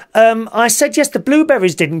 So I said, yes, the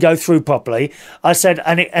blueberries didn't go through properly. I said,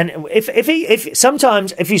 and if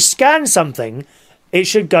sometimes if you scan something, it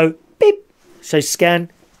should go beep. So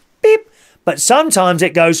scan, beep. But sometimes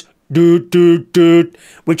it goes doot, doot, doot,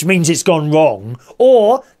 which means it's gone wrong.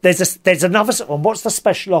 Or there's another one. What's the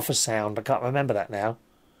special offer sound? I can't remember that now.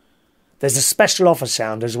 There's a special offer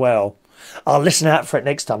sound as well. I'll listen out for it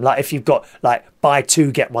next time. Like if you've got like buy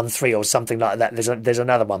two get one free or something like that. There's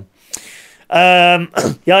another one. Yeah,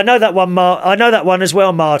 I know that one. I know that one as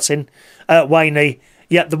well, Martin. Wayne.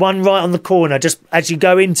 Yeah, the one right on the corner, just as you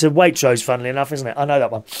go into Waitrose. Funnily enough, isn't it? I know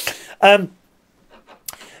that one.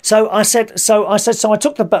 So I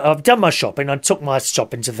took I've done my shopping, I took my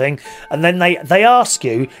shopping to thing, and then they ask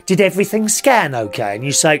you, did everything scan okay? And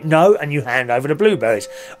you say no, and you hand over the blueberries,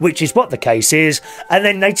 which is what the case is. And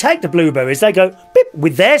then they take the blueberries, they go beep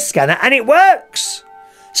with their scanner, and it works.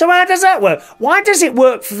 So how does that work? Why does it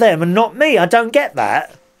work for them and not me? I don't get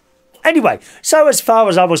that. Anyway, so as far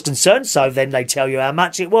as I was concerned, so then they tell you how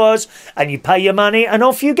much it was, and you pay your money, and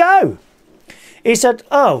off you go. He said,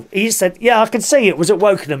 yeah, I can see it was at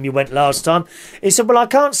Wokenham you went last time. He said, well, I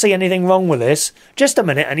can't see anything wrong with this. Just a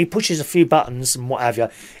minute. And he pushes a few buttons and what have you.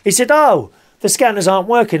 He said, oh, the scanners aren't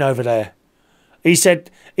working over there. He said,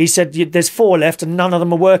 there's 4 left and none of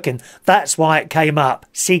them are working. That's why it came up.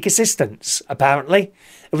 Seek assistance, apparently.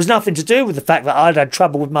 It was nothing to do with the fact that I'd had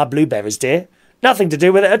trouble with my blueberries, dear. Nothing to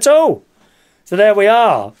do with it at all. So there we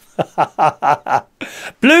are.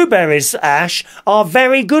 Blueberries, Ash, are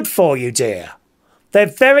very good for you, dear.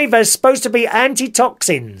 They're supposed to be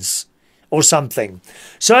antitoxins or something.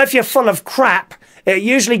 So if you're full of crap, it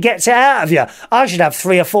usually gets it out of you. I should have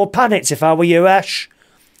 3 or 4 punnets if I were you, Ash.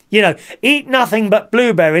 You know, eat nothing but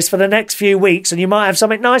blueberries for the next few weeks and you might have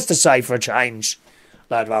something nice to say for a change.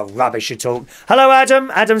 Load of rubbish you talk. Hello,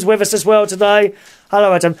 Adam. Adam's with us as well today.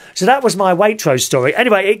 Hello, Adam. So that was my Waitrose story.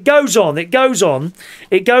 Anyway, it goes on,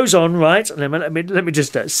 right? Let me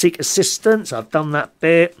just seek assistance. I've done that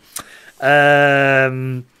bit.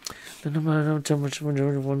 One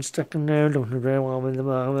second now.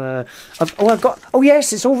 Oh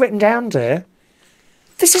yes, it's all written down, dear.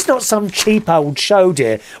 This is not some cheap old show,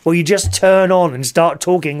 dear, where you just turn on and start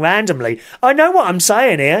talking randomly. I know what I'm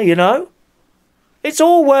saying here, you know. It's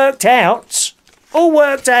all worked out.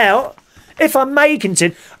 If I may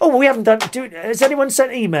continue. Oh, well, we haven't done. Has anyone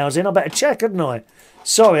sent emails in? I better check, hadn't I?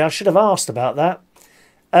 Sorry, I should have asked about that.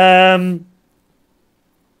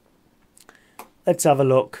 Let's have a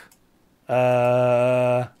look.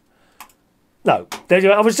 No,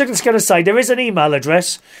 I was just going to say there is an email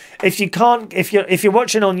address. If you're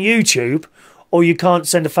watching on YouTube or you can't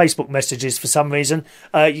send a Facebook messages for some reason,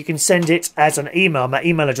 you can send it as an email. My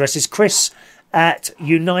email address is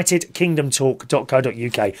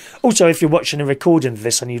chris@unitedkingdomtalk.co.uk. Also, if you're watching a recording of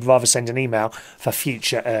this and you'd rather send an email for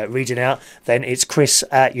future reading out, then it's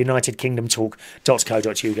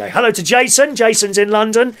chris@unitedkingdomtalk.co.uk. Hello to Jason. Jason's in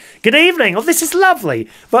London. Good evening. Oh, this is lovely.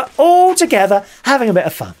 We're all together having a bit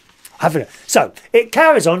of fun. So it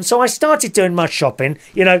carries on. So I started doing my shopping,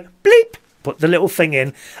 you know, bleep, put the little thing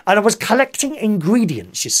in, and I was collecting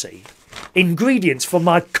ingredients, you see. Ingredients for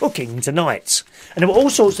my cooking tonight. And there were all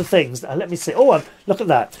sorts of things. Let me see. Oh, look at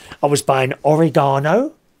that. I was buying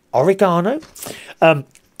oregano,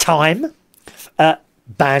 thyme,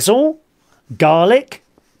 basil, garlic,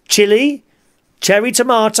 chili, cherry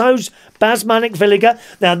tomatoes, basmanic vinegar.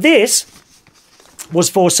 Now this was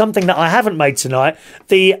for something that I haven't made tonight.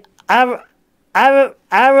 The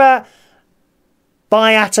arrabbiata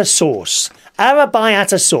sauce.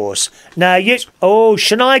 Arrabbiata sauce. Now,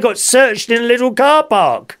 Shania got searched in a little car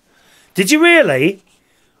park. Did you really?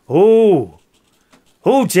 Oh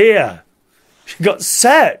dear. She got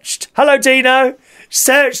searched. Hello, Dino.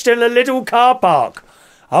 Searched in a little car park.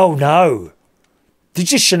 Oh, no.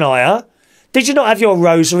 Did you, Shania? Did you not have your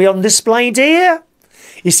rosary on display, dear?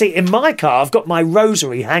 You see, in my car, I've got my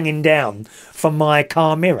rosary hanging down from my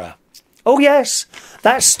car mirror. Oh, yes.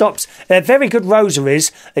 That stops. They're very good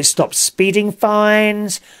rosaries. It stops speeding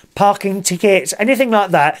fines, parking tickets, anything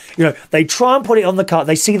like that. You know, they try and put it on the car.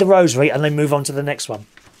 They see the rosary and they move on to the next one.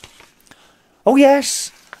 Oh,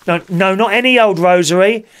 yes. No, not any old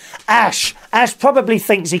rosary. Ash probably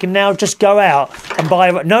thinks he can now just go out and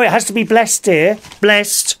buy... No, it has to be blessed, dear.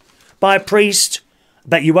 Blessed by a priest.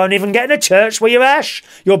 Bet you won't even get in a church, will you, Ash?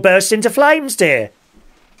 You'll burst into flames, dear.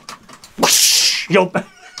 You'll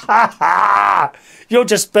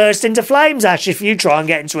just burst into flames, Ash, if you try and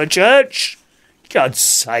get into a church. God's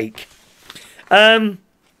sake.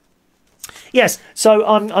 Yes, so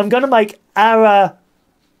I'm going to make arrabbiata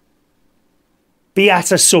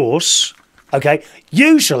sauce. Okay,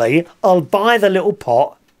 usually I'll buy the little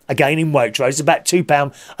pot, again in Waitrose, about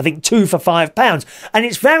 £2, I think 2 for £5, and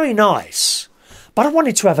it's very nice. But I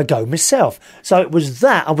wanted to have a go myself. So it was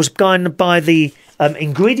that. I was going to buy the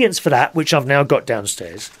ingredients for that, which I've now got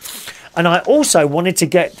downstairs. And I also wanted to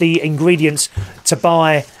get the ingredients to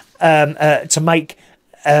buy, to make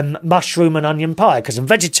mushroom and onion pie, because I'm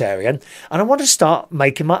vegetarian. And I want to start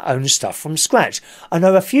making my own stuff from scratch. I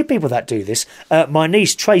know a few people that do this. My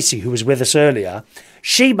niece, Tracy, who was with us earlier,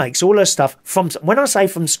 she makes all her stuff from, when I say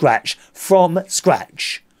from scratch,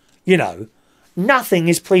 you know. Nothing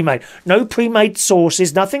is pre-made. No pre-made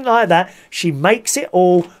sauces, nothing like that. She makes it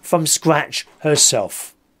all from scratch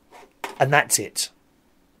herself. And that's it.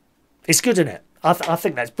 It's good, isn't it? I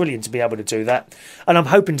think that's brilliant to be able to do that. And I'm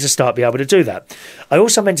hoping to start be able to do that. I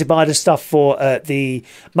also meant to buy the stuff for the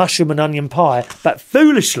mushroom and onion pie. But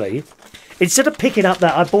foolishly, instead of picking up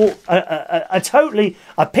that, I bought I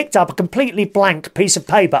picked up a completely blank piece of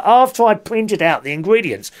paper after I'd printed out the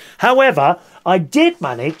ingredients. However, I did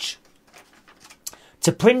manage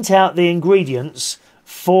to print out the ingredients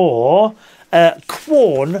for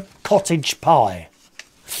Quorn cottage pie.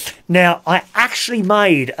 Now, I actually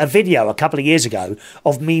made a video a couple of years ago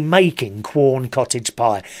of me making Quorn cottage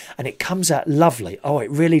pie, and it comes out lovely. Oh, it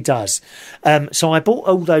really does. So I bought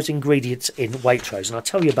all those ingredients in Waitrose, and I'll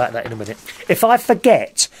tell you about that in a minute. If I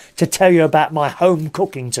forget to tell you about my home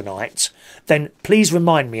cooking tonight, then please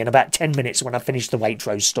remind me in about 10 minutes when I finish the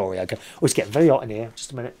Waitrose story. Okay? Oh, it's getting very hot in here.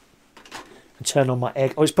 Just a minute. And turn on my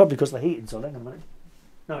air. Oh, it's probably because the heating's on. Hang on a minute.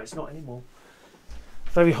 No, it's not anymore.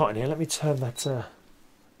 Very hot in here. Let me turn that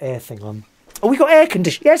air thing on. Oh, we got air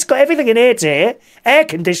conditioning. Yeah, it's got everything in here, dear. Air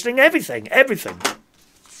conditioning, everything.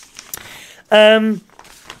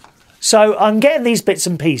 So I'm getting these bits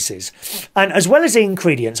and pieces. And as well as the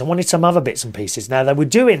ingredients, I wanted some other bits and pieces. Now, they were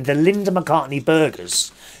doing the Linda McCartney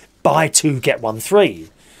burgers. Buy two, get one free.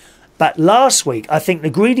 But last week, I think the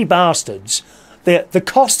greedy bastards, the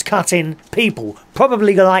cost-cutting people,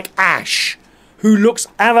 probably like Ash, who looks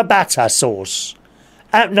arrabbiata sauce.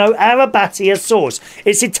 No, arrabbiata sauce.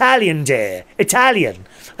 It's Italian, dear. Italian.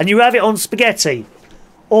 And you have it on spaghetti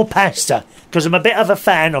or pasta, because I'm a bit of a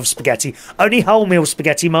fan of spaghetti. Only wholemeal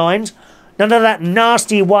spaghetti, mind. None of that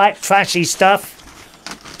nasty, white, trashy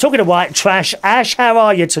stuff. Talking of white trash, Ash, how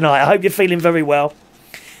are you tonight? I hope you're feeling very well.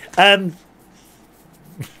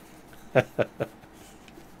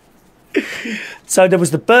 So there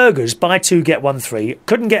was the burgers, buy two, get one free.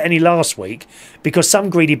 Couldn't get any last week because some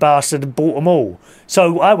greedy bastard had bought them all.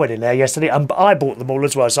 So I went in there yesterday and I bought them all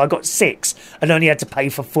as well. So I got 6 and only had to pay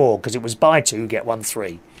for 4 because it was buy two, get one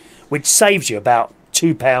free, which saves you about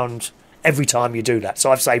 £2 every time you do that.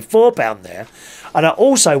 So I've saved £4 there. And I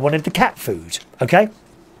also wanted the cat food, okay?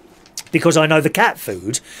 Because I know the cat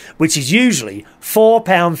food, which is usually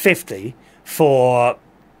 £4.50 for...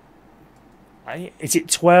 Is it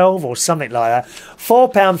 12 or something like that?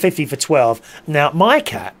 £4.50 for 12. Now, my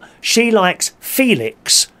cat, she likes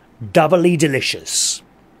Felix Doubly Delicious.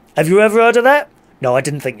 Have you ever heard of that? No, I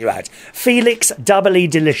didn't think you had. Felix Doubly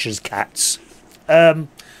Delicious cats.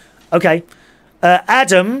 Okay.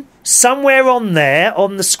 Adam, somewhere on there,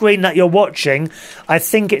 on the screen that you're watching, I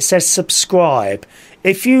think it says subscribe.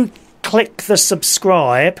 If you click the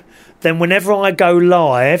subscribe, then whenever I go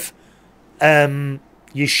live,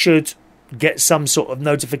 you should get some sort of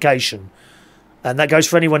notification, and that goes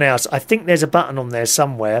for anyone else. I think there's a button on there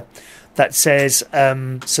somewhere that says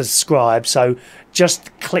subscribe, so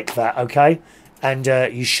just click that, okay, and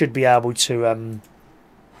you should be able to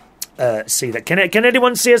see that. Can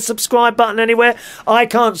anyone see a subscribe button anywhere? I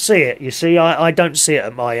can't see it, you see. I don't see it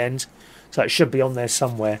at my end, so it should be on there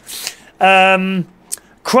somewhere.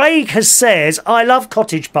 Craig has says, I love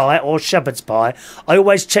cottage pie or shepherd's pie. I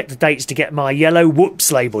always check the dates to get my yellow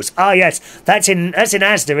whoops labels. Ah, yes, that's in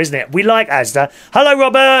Asda, isn't it? We like Asda. Hello,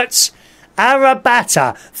 Robert.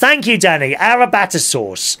 Arrabbiata. Thank you, Danny. Arrabbiata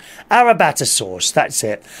sauce. Arrabbiata sauce. That's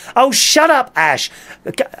it. Oh, shut up, Ash.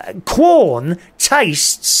 Quorn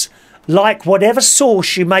tastes like whatever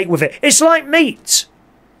sauce you make with it. It's like meat.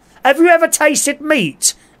 Have you ever tasted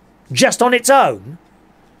meat just on its own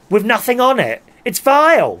with nothing on it? It's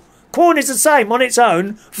vile. Quorn is the same on its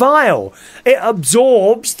own. Vile. It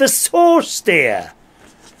absorbs the sauce, dear.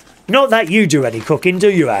 Not that you do any cooking, do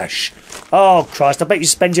you, Ash? Oh, Christ, I bet you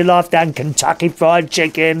spend your life down Kentucky Fried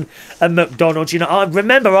Chicken and McDonald's. You know,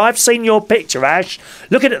 I've seen your picture, Ash.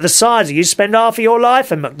 Looking at the size of you, spend half of your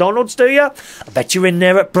life in McDonald's, do you? I bet you're in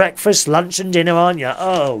there at breakfast, lunch and dinner, aren't you?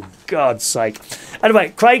 Oh, God's sake.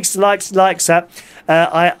 Anyway, Craig likes that.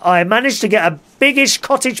 I managed to get a biggish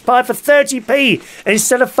cottage pie for 30p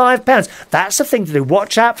instead of £5. That's the thing to do.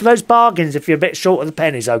 Watch out for those bargains if you're a bit short of the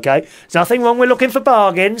pennies, okay? There's nothing wrong with looking for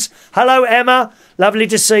bargains. Hello, Emma. Lovely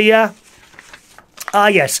to see you. Ah,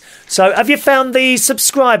 yes. So, have you found the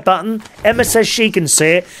subscribe button? Emma says she can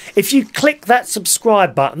see it. If you click that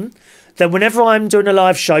subscribe button, then whenever I'm doing a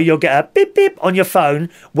live show, you'll get a beep beep on your phone,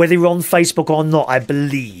 whether you're on Facebook or not, I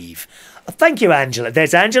believe. Thank you, Angela.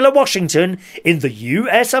 There's Angela Washington in the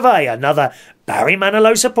US of A, another Barry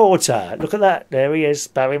Manilow supporter. Look at that. There he is,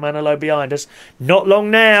 Barry Manilow behind us. Not long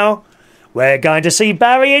now. We're going to see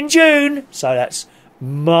Barry in June. So that's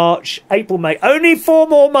March, April, May. Only 4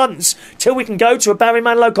 more months till we can go to a Barry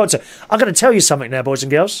Manilow concert. I'm going to tell you something now, boys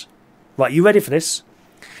and girls. Right, you ready for this?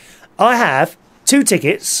 I have 2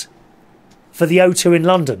 tickets for the O2 in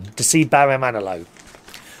London to see Barry Manilow.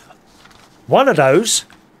 One of those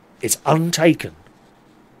is untaken.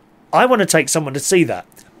 I want to take someone to see that.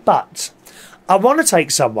 But I want to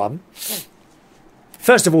take someone,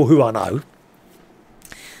 first of all, who I know,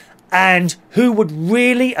 and who would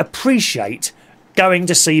really appreciate going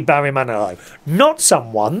to see Barry Manilow. Not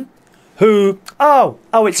someone who, oh,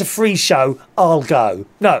 it's a free show, I'll go.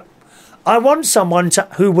 No. I want someone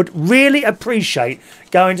who would really appreciate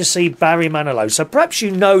going to see Barry Manilow. So perhaps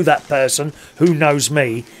you know that person who knows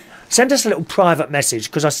me. Send us a little private message,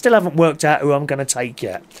 because I still haven't worked out who I'm going to take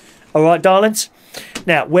yet. All right, darlings?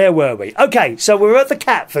 Now, where were we? Okay, so we're at the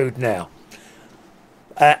cat food now.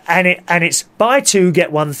 And it's buy two,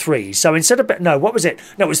 get one free. So instead of... No, what was it?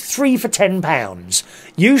 No, it was 3 for £10.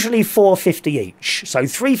 Usually £4.50 each. So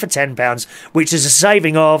 3 for £10, which is a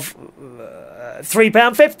saving of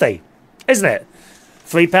 £3.50. Isn't it?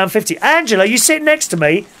 £3.50. Angela, you sit next to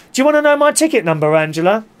me. Do you want to know my ticket number,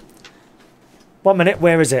 Angela? 1 minute.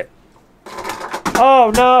 Where is it?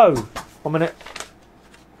 Oh, no. 1 minute.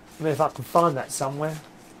 Let me see if I can find that somewhere.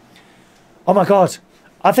 Oh, my God.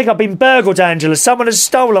 I think I've been burgled, Angela. Someone has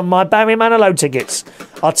stolen my Barry Manilow tickets.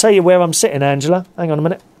 I'll tell you where I'm sitting, Angela. Hang on a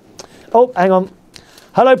minute. Oh, hang on.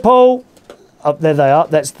 Hello, Paul. Oh, there they are.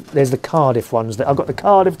 There's the Cardiff ones. I've got the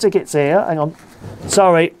Cardiff tickets here. Hang on.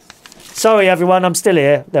 Sorry, everyone. I'm still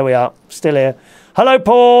here. There we are. Still here. Hello,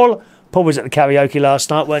 Paul. Paul was at the karaoke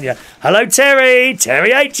last night, weren't you? Hello, Terry.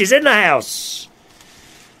 Terry H is in the house.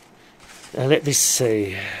 Now, let me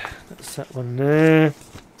see. That's that one there.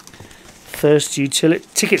 First utility.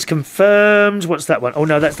 Tickets confirmed. What's that one? Oh,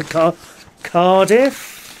 no, that's the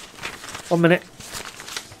Cardiff. 1 minute.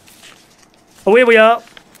 Oh, here we are.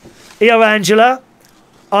 Here, Angela.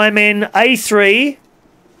 I'm in A3,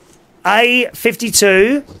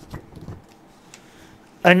 A52,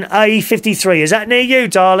 and A53. Is that near you,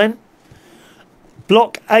 darling?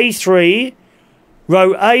 Block A3,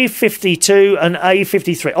 row A52 and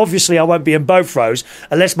A53. Obviously, I won't be in both rows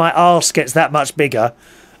unless my arse gets that much bigger.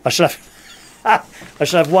 I shall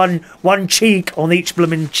have one cheek on each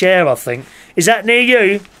blooming chair, I think. Is that near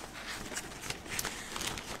you?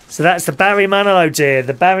 So that's the Barry Manilow, dear.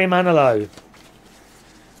 The Barry Manilow.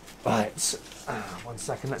 Right. 1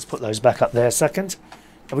 second. Let's put those back up there a second.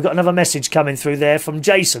 And we've got another message coming through there from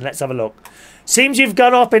Jason. Let's have a look. Seems you've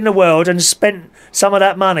gone up in the world and spent some of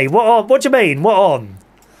that money. What on? What do you mean? What on?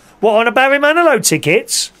 What, on a Barry Manilow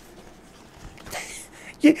tickets?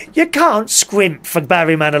 You can't scrimp for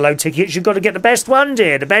Barry Manilow tickets. You've got to get the best one,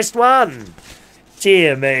 dear. The best one.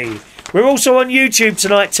 Dear me. We're also on YouTube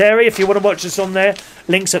tonight, Terry, if you want to watch us on there.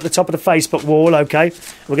 Links at the top of the Facebook wall, okay?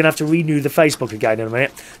 We're going to have to renew the Facebook again in a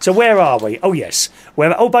minute. So where are we? Oh, yes.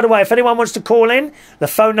 Oh, by the way, if anyone wants to call in, the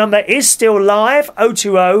phone number is still live,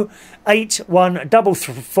 020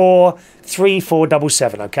 8144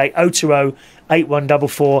 3477, okay? 020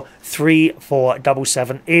 8144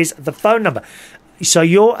 3477 is the phone number. So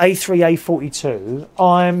you're A3, A42.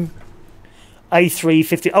 I'm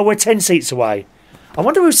A350. Oh, we're 10 seats away. I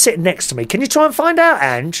wonder who's sitting next to me. Can you try and find out,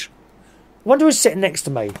 Ange? I wonder who's sitting next to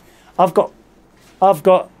me. I've got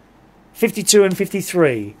 52 and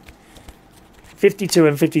 53. 52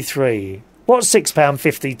 and 53. What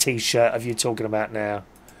 £6.50 T-shirt are you talking about now?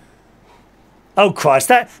 Oh, Christ.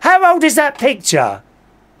 How old is that picture?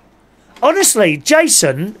 Honestly,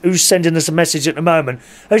 Jason, who's sending us a message at the moment,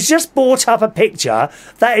 has just brought up a picture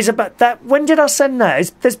that is about that. When did I send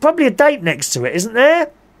that? There's probably a date next to it, isn't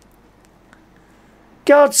there?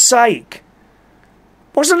 God's sake.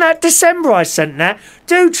 Wasn't that December I sent that?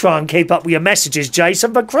 Do try and keep up with your messages,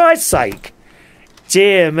 Jason, for Christ's sake.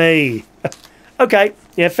 Dear me. Okay,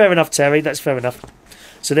 yeah, fair enough, Terry. That's fair enough.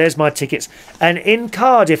 So there's my tickets. And in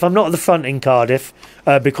Cardiff, I'm not at the front in Cardiff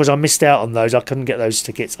because I missed out on those. I couldn't get those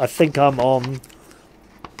tickets. I think I'm on...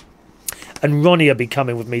 And Ronnie will be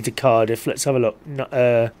coming with me to Cardiff. Let's have a look.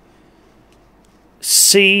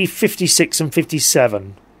 C56 and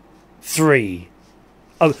 57. 3.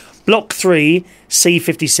 Oh, block 3,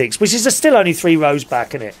 C56, which is still only 3 rows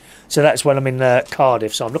back, isn't it? So that's when I'm in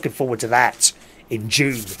Cardiff. So I'm looking forward to that in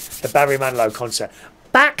June. The Barry Manilow concert.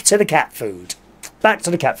 Back to the cat food. Back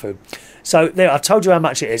to the cat food. So there, I've told you how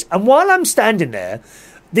much it is. And while I'm standing there,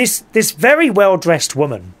 this very well-dressed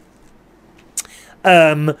woman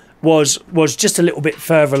was just a little bit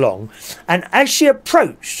further along. And as she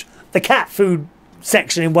approached the cat food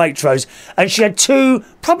section in Waitrose, and she had 2,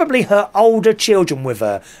 probably her older children with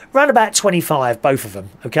her, around about 25, both of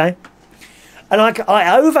them, okay? And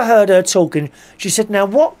I overheard her talking. She said, now,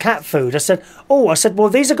 what cat food? I said, well,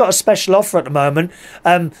 these have got a special offer at the moment,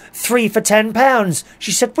 3 for £10.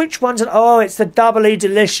 She said, which ones? Oh, it's the doubly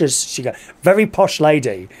delicious. She go, very posh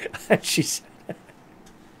lady. And she said,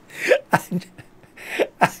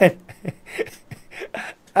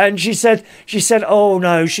 and she said, oh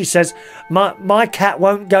no, she says, my cat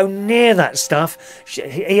won't go near that stuff.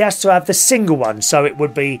 He has to have the single one, so it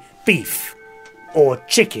would be beef or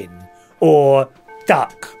chicken or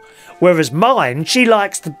duck. Whereas mine, she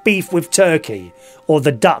likes the beef with turkey or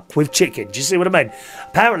the duck with chicken. Do you see what I mean?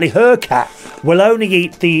 Apparently her cat will only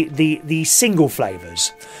eat the single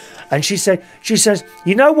flavours. And she says,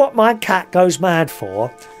 you know what my cat goes mad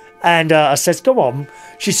for? And I says, go on.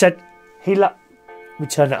 She said, let me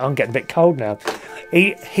turn it on, getting a bit cold now.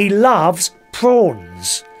 He loves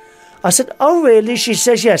prawns. I said, oh really? She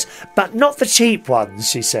says, yes, but not the cheap ones,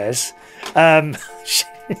 she says.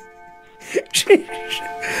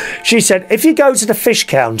 She said, if you go to the fish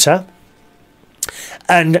counter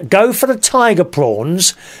and go for the tiger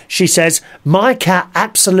prawns, she says, my cat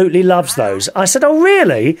absolutely loves those. I said, oh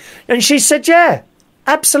really? And she said, yeah,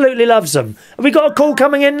 absolutely loves them. Have we got a call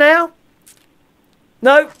coming in now?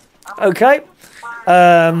 No? Okay.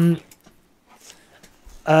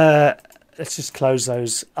 Let's just close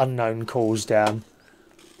those unknown calls down.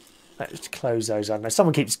 Let's close those unknown.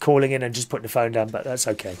 Someone keeps calling in and just putting the phone down, but that's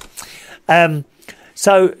okay.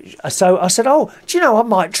 So I said, oh, do you know, I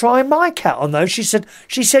might try my cat on those. She said,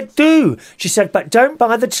 do. She said, but don't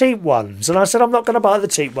buy the cheap ones. And I said, I'm not going to buy the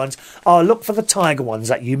cheap ones. I'll look for the tiger ones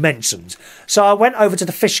that you mentioned. So I went over to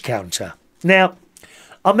the fish counter. Now,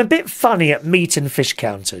 I'm a bit funny at meat and fish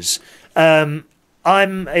counters.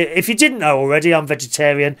 If you didn't know already, I'm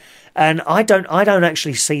vegetarian, and I don't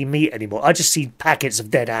actually see meat anymore. I just see packets of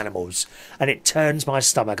dead animals, and it turns my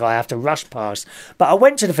stomach. I have to rush past. But I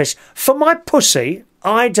went to the fish for my pussy.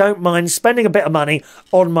 I don't mind spending a bit of money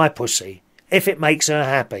on my pussy if it makes her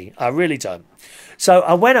happy. I really don't. So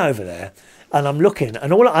I went over there, and I'm looking,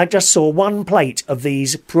 and I just saw one plate of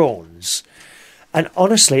these prawns. And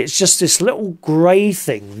honestly, it's just this little grey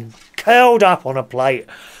thing curled up on a plate.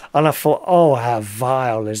 And I thought, oh, how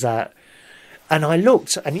vile is that? And I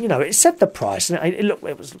looked, and you know, it said the price, and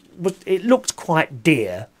it looked quite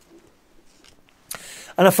dear.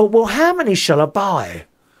 And I thought, well, how many shall I buy?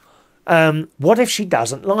 What if she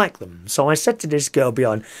doesn't like them? So I said to this girl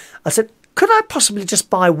behind, I said, could I possibly just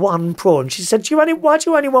buy one prawn? She said, why do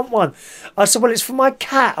you only want one? I said, well, it's for my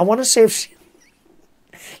cat. I want to see if she...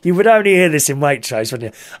 You would only hear this in Waitrose,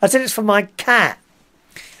 wouldn't you? I said, it's for my cat.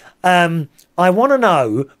 I want to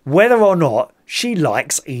know whether or not she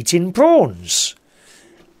likes eating prawns.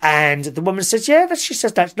 And the woman says, yeah, she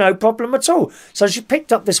says, that's no problem at all. So she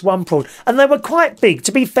picked up this one prawn, and they were quite big.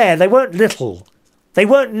 To be fair, they weren't little. They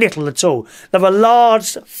weren't little at all. They were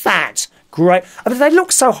large, fat, grey. I mean, they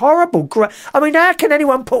look so horrible. I mean, how can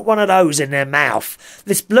anyone put one of those in their mouth?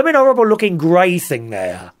 This blooming horrible looking grey thing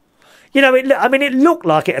there. You know, it looked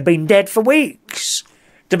like it had been dead for weeks,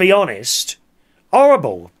 to be honest.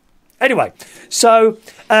 Horrible. Anyway, so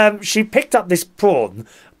she picked up this prawn,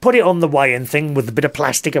 put it on the weighing thing with a bit of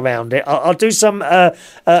plastic around it. I'll do some of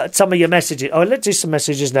your messages. Oh, let's do some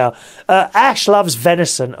messages now. Ash loves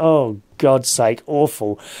venison. Oh, God's sake,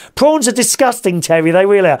 awful. Prawns are disgusting, Terry. They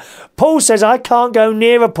really are. Paul says, I can't go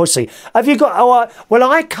near a pussy. Have you got...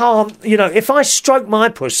 well, I can't... You know, if I stroke my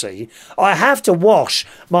pussy, I have to wash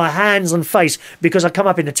my hands and face because I come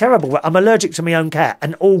up in a terrible... I'm allergic to my own cat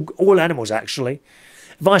and all animals, actually.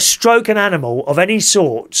 If I stroke an animal of any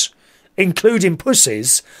sort, including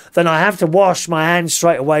pussies, then I have to wash my hands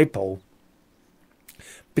straight away, Paul.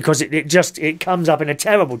 Because it comes up in a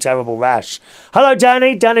terrible, terrible rash. Hello,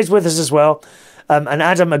 Danny. Danny's with us as well. And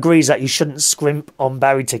Adam agrees that you shouldn't scrimp on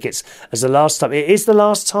Barry tickets as the last time. It is the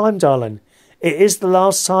last time, darling. It is the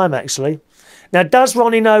last time, actually. Now, does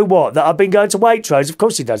Ronnie know what? That I've been going to Waitrose? Of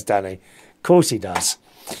course he does, Danny. Of course he does.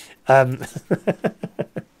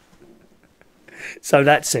 So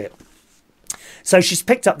that's it. So she's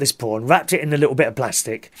picked up this prawn, wrapped it in a little bit of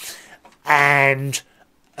plastic, and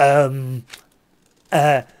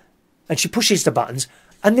she pushes the buttons,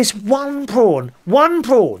 and this one prawn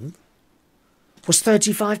was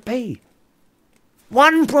 35p.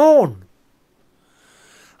 One prawn.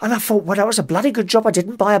 And I thought, well, that was a bloody good job I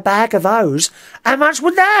didn't buy a bag of those. How much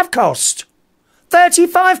would that have cost?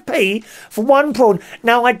 35p for one prawn.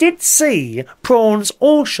 Now, I did see prawns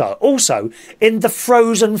also in the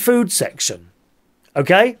frozen food section.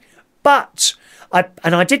 Okay? But, I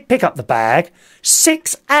did pick up the bag.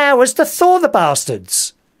 6 hours to thaw the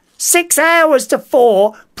bastards. 6 hours to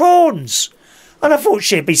thaw prawns. And I thought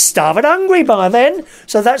she'd be starving hungry by then.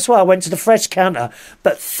 So that's why I went to the fresh counter.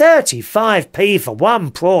 But 35p for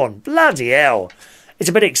one prawn. Bloody hell. It's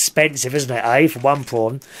a bit expensive, isn't it, for one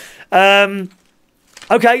prawn?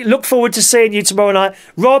 Okay, look forward to seeing you tomorrow night.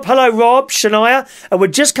 Rob, hello, Rob, Shania. And we're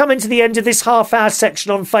just coming to the end of this half-hour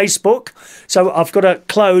section on Facebook. So I've got to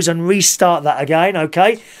close and restart that again,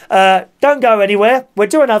 okay? Don't go anywhere. We'll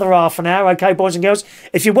do another half an hour, okay, boys and girls?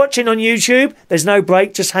 If you're watching on YouTube, there's no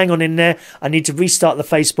break. Just hang on in there. I need to restart the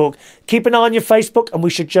Facebook. Keep an eye on your Facebook, and we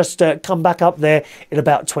should just come back up there in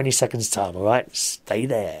about 20 seconds' time, all right? Stay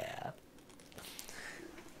there.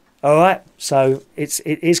 All right, so it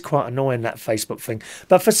is quite annoying, that Facebook thing.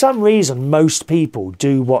 But for some reason, most people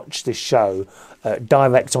do watch this show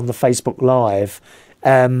direct on the Facebook Live.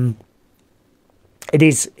 It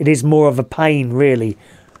is more of a pain, really,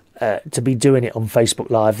 to be doing it on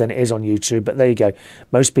Facebook Live than it is on YouTube. But there you go.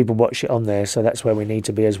 Most people watch it on there, so that's where we need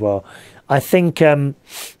to be as well. I think... here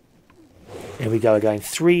we go again.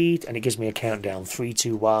 3, and it gives me a countdown. 3,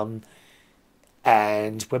 2, 1,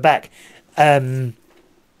 and we're back.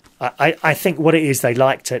 I think what it is, they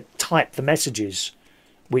like to type the messages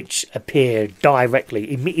which appear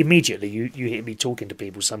directly, immediately. You hear me talking to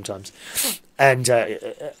people sometimes. And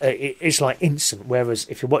it's like instant, whereas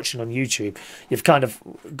if you're watching on YouTube, you've kind of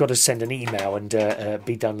got to send an email and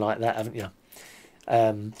be done like that, haven't you?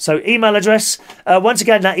 So email address, once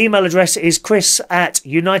again, that email address is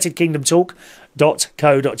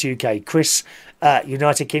chris@unitedkingdomtalk.co.uk. Chris at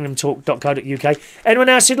unitedkingdomtalk.co.uk. Anyone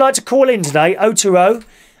else who'd like to call in today? 020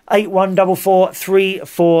 8144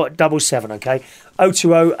 3477, okay?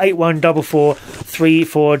 020 8144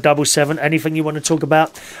 3477. Anything you want to talk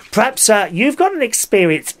about? Perhaps you've got an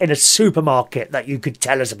experience in a supermarket that you could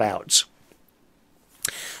tell us about.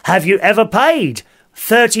 Have you ever paid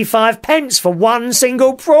 35 pence for one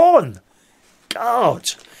single prawn?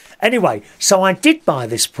 God. Anyway, so I did buy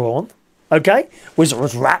this prawn, okay? It was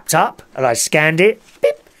wrapped up, and I scanned it,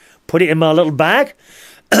 beep, put it in my little bag.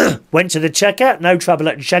 Went to the checkout, no trouble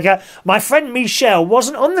at the checkout. My friend Michelle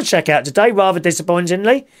wasn't on the checkout today, rather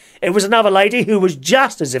disappointingly. It was another lady who was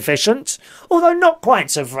just as efficient, although not quite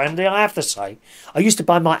so friendly, I have to say. I used to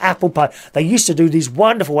buy my apple pie. They used to do these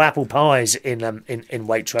wonderful apple pies in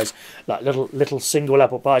Waitrose, like little single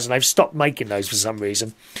apple pies, and they've stopped making those for some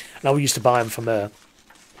reason. And I used to buy them from her.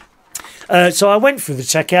 So I went through the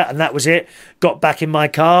checkout, and that was it. Got back in my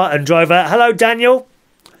car and drove out. Hello, Daniel.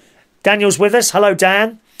 Daniel's with us. Hello,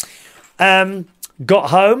 Dan.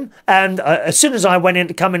 Got home, and as soon as I went in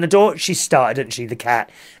to come in the door, she started, didn't she, the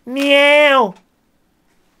cat? Meow.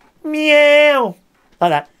 Meow.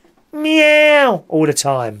 Like that. Meow. All the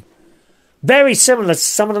time. Very similar to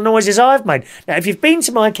some of the noises I've made. Now, if you've been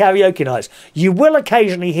to my karaoke nights, you will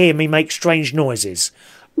occasionally hear me make strange noises.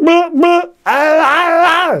 And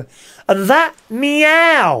that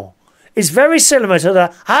meow is very similar to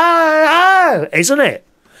the isn't it?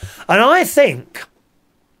 And I think,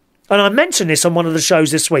 and I mentioned this on one of the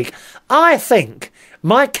shows this week, I think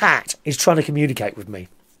my cat is trying to communicate with me.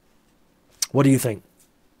 What do you think?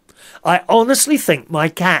 I honestly think my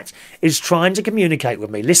cat is trying to communicate with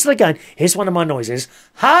me. Listen again. Here's one of my noises.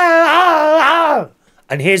 And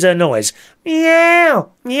here's her noise.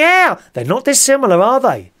 Meow, meow. They're not dissimilar, are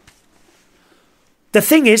they? The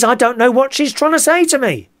thing is, I don't know what she's trying to say to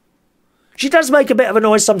me. She does make a bit of a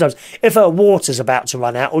noise sometimes if her water's about to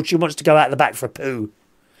run out or she wants to go out the back for a poo.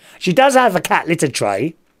 She does have a cat litter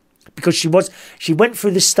tray because she went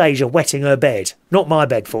through the stage of wetting her bed. Not my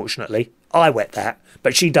bed, fortunately. I wet that,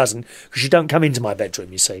 but she doesn't because she don't come into my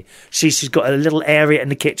bedroom, you see. She's got a little area in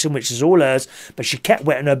the kitchen which is all hers, but she kept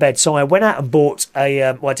wetting her bed. So I went out and bought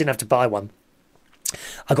I didn't have to buy one.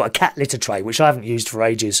 I got a cat litter tray, which I haven't used for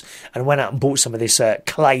ages, and went out and bought some of this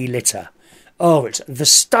clay litter. Oh, the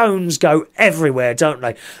stones go everywhere, don't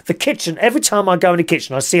they? The kitchen, every time I go in the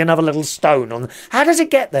kitchen, I see another little stone on. How does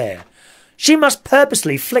it get there? She must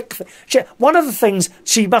purposely flick. One of the things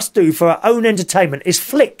she must do for her own entertainment is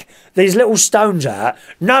flick these little stones out,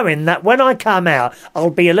 knowing that when I come out,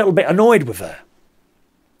 I'll be a little bit annoyed with her.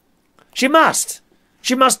 She must.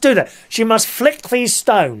 She must do that. She must flick these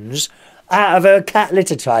stones out of her cat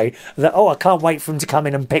litter tray. That, I can't wait for him to come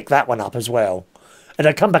in and pick that one up as well. And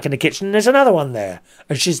I come back in the kitchen and there's another one there.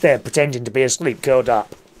 And she's there pretending to be asleep, curled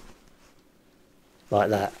up. Like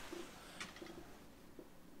that.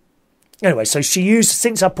 Anyway, so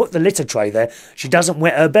since I put the litter tray there, she doesn't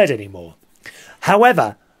wet her bed anymore.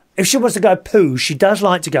 However, if she wants to go poo, she does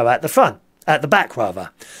like to go out the front. At the back, rather.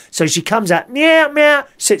 So she comes out, meow, meow,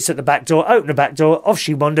 sits at the back door, open the back door, off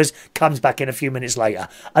she wanders, comes back in a few minutes later.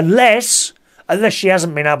 Unless she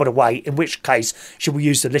hasn't been able to wait, in which case she will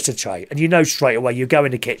use the litter tray. And you know straight away, you go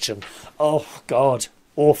in the kitchen. Oh, God.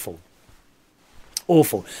 Awful.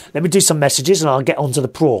 Awful. Let me do some messages and I'll get on to the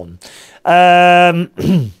prawn.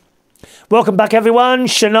 Welcome back, everyone.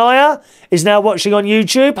 Shania is now watching on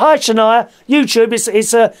YouTube. Hi, Shania. YouTube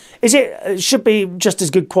it should be just as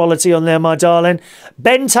good quality on there, my darling.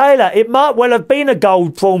 Ben Taylor, it might well have been a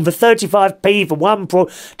gold prawn for 35p for one prawn.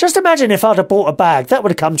 Just imagine if I'd have bought a bag. That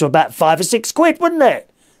would have come to about £5 or £6, wouldn't it?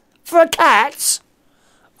 For a cat?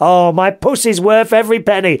 Oh, my pussy's worth every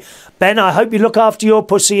penny. Ben, I hope you look after your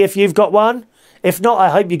pussy if you've got one. If not, I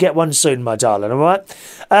hope you get one soon, my darling, all right?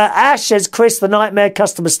 Ash says, Chris, the nightmare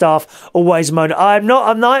customer staff always moan. I'm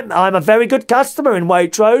not a nightmare. I'm a very good customer in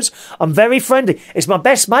Waitrose. I'm very friendly. It's my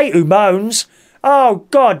best mate who moans. Oh,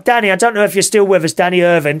 God, Danny, I don't know if you're still with us, Danny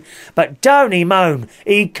Irvin, but don't he moan.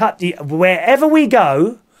 Wherever we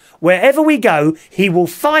go, he will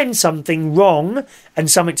find something wrong and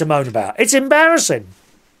something to moan about. It's embarrassing.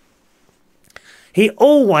 He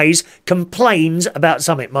always complains about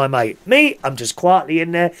something, my mate. Me, I'm just quietly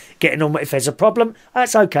in there, getting on. If there's a problem,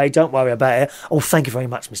 that's okay, don't worry about it. Oh, thank you very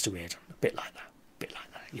much, Mr. Reardon. A bit like that,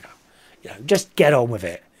 you know, just get on with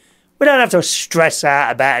it. We don't have to stress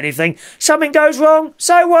out about anything. Something goes wrong,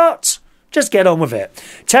 so what? Just get on with it.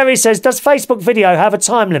 Terry says, does Facebook video have a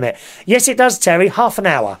time limit? Yes, it does, Terry, half an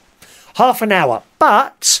hour. Half an hour.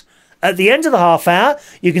 But at the end of the half hour,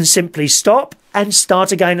 you can simply stop and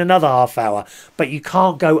start again another half hour. But you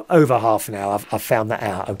can't go over half an hour. I've found that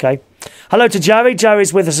out, okay? Hello to Joey.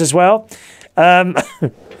 Joey's with us as well.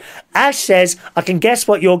 Ash says, I can guess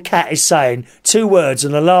what your cat is saying. 2 words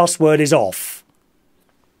and the last word is off.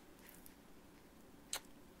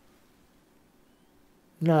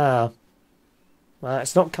 No. Well,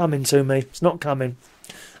 it's not coming to me. It's not coming.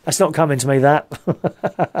 That's not coming to me, that.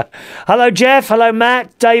 Hello, Jeff. Hello,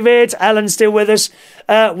 Matt. David. Alan's still with us.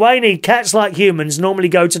 Wayne, cats like humans normally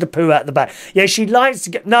go to the poo out the back. Yeah, she likes to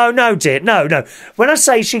get... No, dear. No. When I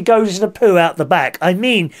say she goes to the poo out the back, I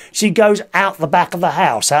mean she goes out the back of the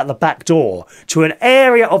house, out the back door, to an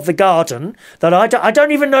area of the garden that I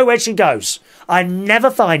don't even know where she goes. I never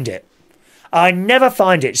find it.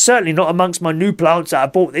 Certainly not amongst my new plants that I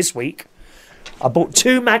bought this week. I bought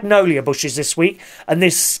 2 magnolia bushes this week and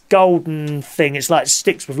this golden thing. It's like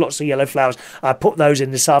sticks with lots of yellow flowers. I put those in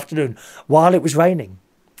this afternoon while it was raining.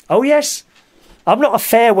 Oh, yes. I'm not a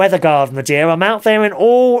fair weather gardener, dear. I'm out there in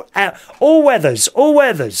all weathers. A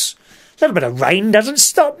little bit of rain doesn't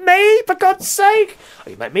stop me, for God's sake. Oh,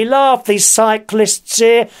 you make me laugh, these cyclists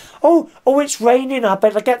here. Oh, it's raining. I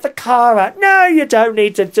better get the car out. No, you don't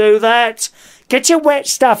need to do that. Get your wet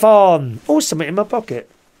stuff on. Oh, something in my pocket.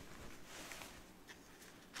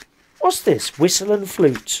 What's this? Whistle and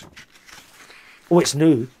flute. Oh, it's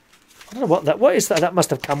new. I don't know what is that? That must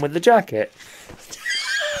have come with the jacket.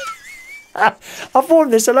 I've worn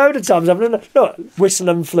this a load of times. Look, whistle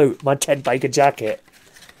and flute, my Ted Baker jacket.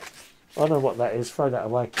 I don't know what that is. Throw that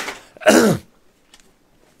away.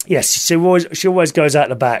 Yes, she always goes out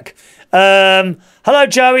the back. Hello,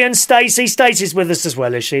 Joey and Stacey. Stacey's with us as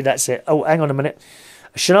well, is she? That's it. Oh, hang on a minute.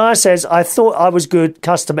 Shania says, I thought I was good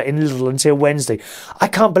customer in Lidl until Wednesday. I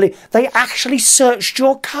can't believe they actually searched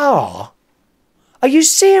your car. Are you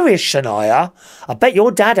serious, Shania? I bet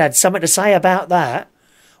your dad had something to say about that.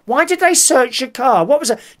 Why did they search your car? What was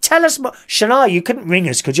it? Tell us more. Shania, you couldn't ring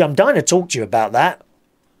us, could you? I'm dying to talk to you about that.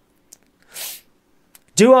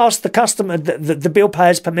 Do ask the customer, the bill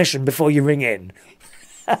payer's permission before you ring in.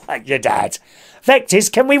 Your dad.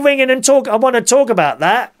 Vectis, can we ring in and talk? I want to talk about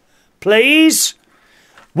that. Please?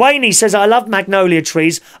 Wayne says, I love magnolia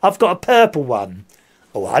trees. I've got a purple one.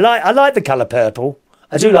 Oh, I like the colour purple.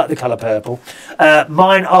 I do like the colour purple.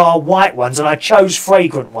 Mine are white ones, and I chose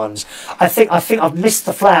fragrant ones. I think I've missed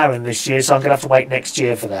the flowering this year, so I'm going to have to wait next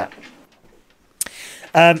year for that.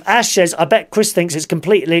 Ash says, I bet Chris thinks it's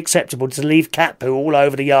completely acceptable to leave cat poo all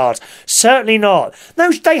over the yard. Certainly not. No,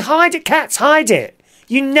 they hide it. Cats hide it.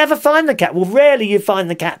 You never find the cat. Well, rarely you find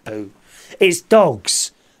the cat poo. It's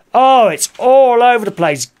dogs. Oh, it's all over the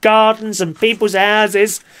place. Gardens and people's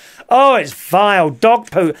houses. Oh, it's vile.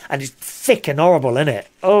 Dog poo. And it's thick and horrible, isn't it?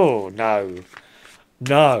 Oh, no.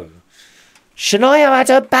 No. Shania had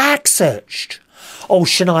her bag searched. Oh,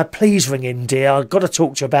 Shania, please ring in, dear. I've got to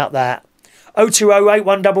talk to you about that.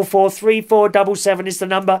 020-8144-3477 is the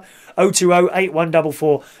number.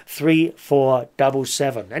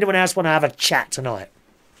 020-8144-3477. Anyone else want to have a chat tonight?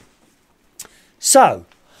 So,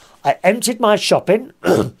 I emptied my shopping.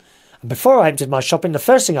 And before I emptied my shopping, the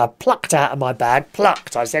first thing I plucked out of my bag,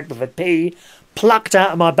 I said with a P, plucked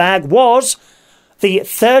out of my bag was the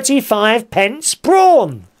 35p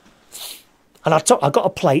prawn. And I got a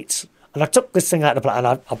plate, and I took this thing out of the plate, and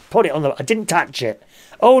I put it on I didn't touch it.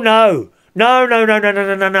 Oh, no.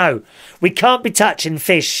 No. We can't be touching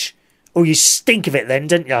fish. Oh, you stink of it then,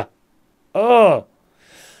 didn't you? Oh.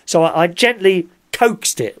 So I gently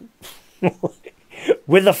coaxed it.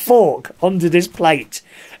 with a fork onto this plate.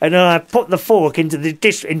 And then I put the fork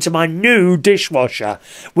into my new dishwasher,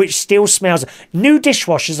 which still smells. New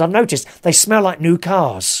dishwashers, I've noticed, they smell like new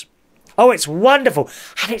cars. Oh, it's wonderful.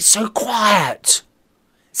 And it's so quiet.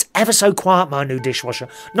 It's ever so quiet, my new dishwasher.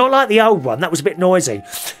 Not like the old one. That was a bit noisy.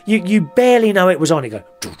 You barely know it was on. It goes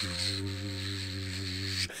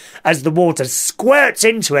as the water squirts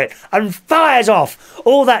into it and fires off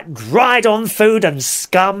all that dried on food and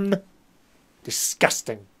scum.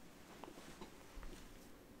 Disgusting.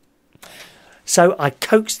 So I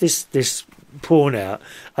coaxed this prawn out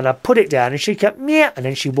and I put it down and she kept meow, and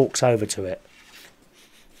then she walks over to it.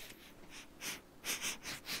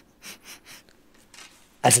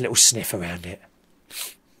 Has a little sniff around it.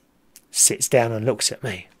 Sits down and looks at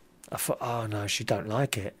me. I thought, oh no, she don't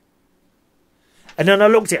like it. And then I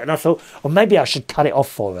looked at it and I thought, well, maybe I should cut it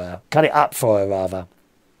off for her. Cut it up for her, rather.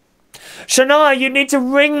 Shania, you need to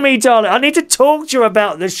ring me, darling. I need to talk to you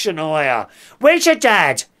about this, Shania. Where's your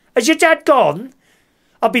dad? Has your dad gone?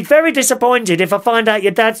 I'll be very disappointed if I find out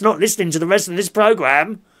your dad's not listening to the rest of this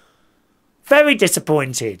programme. Very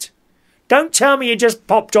disappointed. Don't tell me you just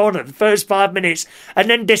popped on at the first 5 minutes and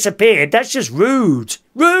then disappeared. That's just rude.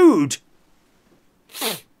 Rude!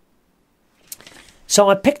 So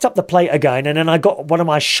I picked up the plate again and then I got one of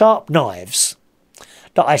my sharp knives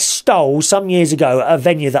that I stole some years ago at a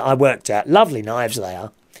venue that I worked at. Lovely knives they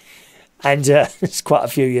are. And it's quite a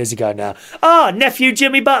few years ago now. Ah, nephew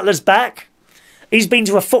Jimmy Butler's back. He's been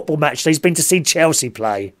to a football match. He's been to see Chelsea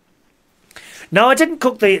play. No, I didn't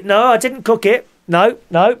cook it.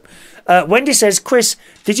 No. Wendy says, Chris,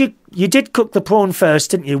 you did cook the prawn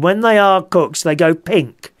first, didn't you? When they are cooked, they go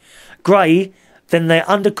pink, grey, then they're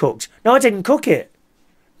undercooked. No, I didn't cook it.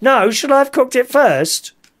 No, should I have cooked it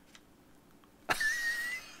first?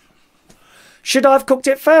 Should I have cooked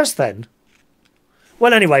it first then?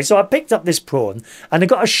 Well, anyway, so I picked up this prawn and I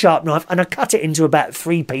got a sharp knife and I cut it into about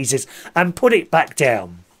 3 pieces and put it back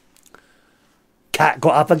down. Cat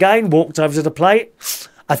got up again, walked over to the plate.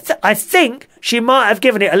 I think she might have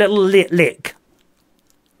given it a little lick.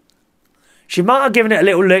 She might have given it a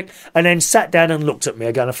little lick and then sat down and looked at me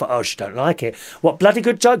again. I thought, oh, she don't like it. What bloody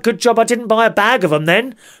good job I didn't buy a bag of them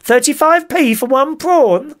then. 35p for one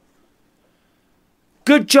prawn.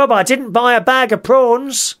 Good job I didn't buy a bag of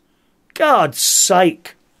prawns. God's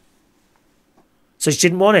sake. So she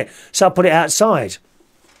didn't want it. So I put it outside.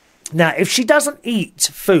 Now, if she doesn't eat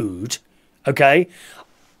food, okay,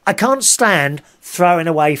 I can't stand throwing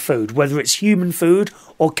away food, whether it's human food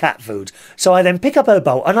or cat food. So I then pick up her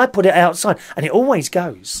bowl and I put it outside. And it always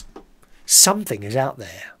goes. Something is out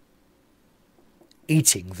there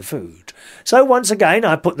eating the food. So once again,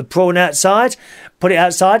 I put the prawn outside, put it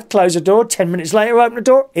outside, close the door. 10 minutes later, open the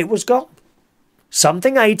door. It was gone.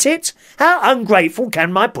 Something ate it. How ungrateful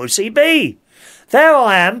can my pussy be? There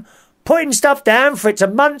I am, putting stuff down for it to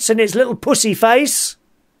munch in its little pussy face.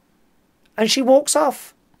 And she walks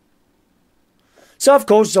off. So, of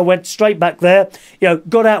course, I went straight back there,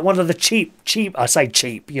 got out one of the cheap,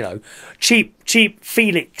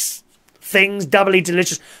 Felix things, doubly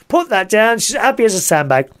delicious. Put that down. She's happy as a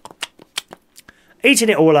sandbag. Eating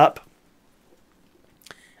it all up.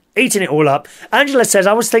 Angela says,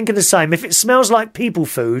 I was thinking the same. If it smells like people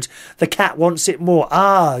food, the cat wants it more.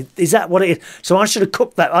 Ah, is that what it is? So I should have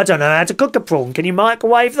cooked that. I don't know how to cook a prawn. Can you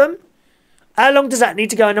microwave them? How long does that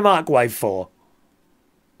need to go in the microwave for?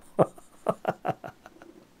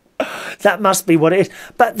 That must be what it is.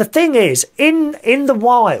 But the thing is, in the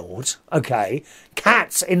wild, okay,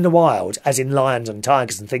 cats in the wild, as in lions and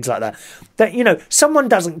tigers and things like that, someone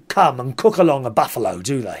doesn't come and cook along a buffalo,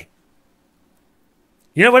 do they?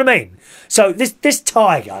 You know what I mean? So this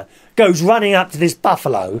tiger goes running up to this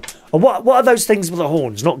buffalo. And what are those things with the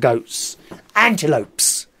horns? Not goats.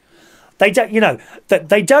 Antelopes. They don't,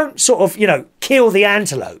 they don't sort of, kill the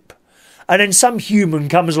antelope. And then some human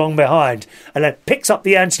comes along behind and then picks up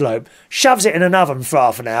the antelope, shoves it in an oven for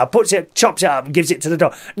half an hour, chops it up and gives it to the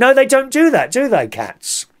dog. No, they don't do that, do they,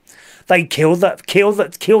 cats? They kill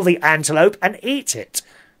the antelope and eat it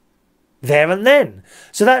there and then.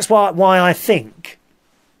 So that's why I think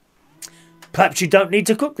perhaps you don't need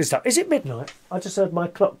to cook this stuff. Is it midnight? I just heard my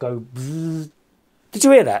clock go bzzz. Did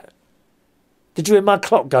you hear that? Did you hear my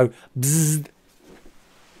clock go bzzz?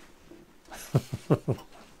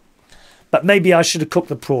 But maybe I should have cooked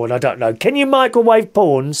the prawn. I don't know. Can you microwave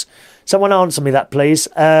prawns? Someone answer me that, please.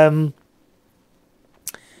 Let's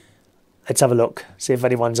have a look. See if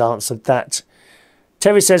anyone's answered that.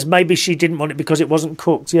 Terry says maybe she didn't want it because it wasn't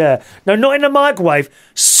cooked. Yeah. No, not in a microwave.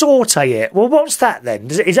 Saute it. Well, what's that then?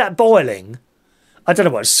 Is that boiling? I don't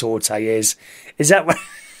know what saute is. Is that what...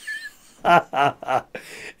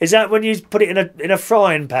 Is that when you put it in a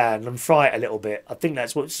frying pan and fry it a little bit? I think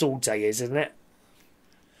that's what saute is, isn't it?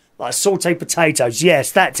 Like sauteed potatoes.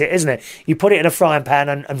 Yes, that's it, isn't it? You put it in a frying pan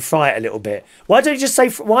and fry it a little bit. Why don't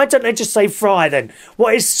they just say fry then?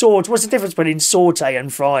 What is saute? What's the difference between saute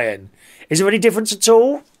and frying? Is there any difference at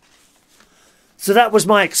all? So that was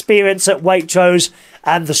my experience at Waitrose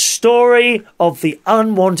and the story of the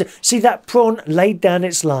unwanted. See, that prawn laid down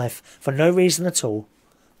its life for no reason at all.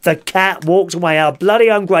 The cat walked away. How bloody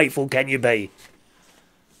ungrateful can you be?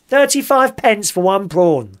 35 pence for one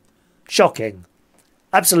prawn. Shocking.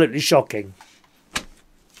 Absolutely shocking.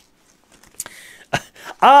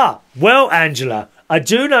 Well, Angela, I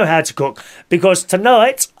do know how to cook because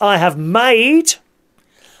tonight I have made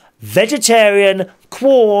vegetarian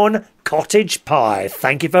prawn cottage pie.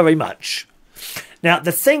 Thank you very much. Now,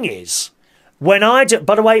 the thing is, when I do...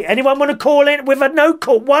 By the way, anyone want to call in? We've had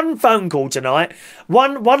one phone call tonight.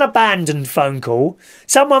 One abandoned phone call.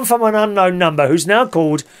 Someone from an unknown number who's now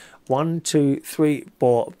called 1, 2, 3,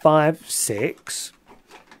 4, 5, 6...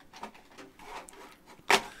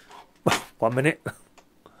 1 minute.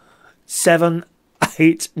 7,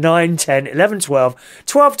 8, 9, 10, 11, 12.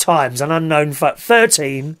 12 times an unknown phone.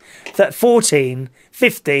 13, 14,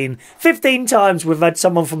 15. 15 times we've had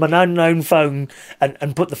someone from an unknown phone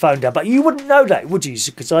and put the phone down. But you wouldn't know that, would you?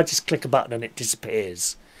 Because I just click a button and it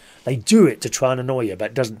disappears. They do it to try and annoy you,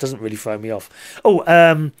 but it doesn't really throw me off.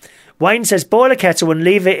 Wayne says, boil a kettle and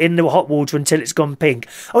leave it in the hot water until it's gone pink.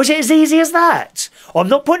 Oh, is it as easy as that? I'm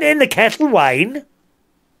not putting it in the kettle, Wayne.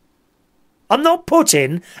 I'm not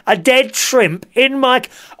putting a dead shrimp in my...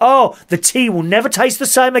 Oh, the tea will never taste the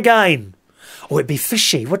same again. Oh, it'd be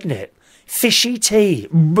fishy, wouldn't it? Fishy tea.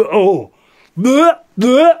 Oh,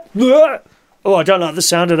 oh, I don't like the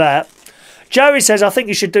sound of that. Joey says, I think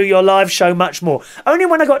you should do your live show much more. Only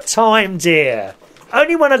when I got time, dear.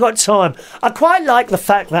 Only when I got time. I quite like the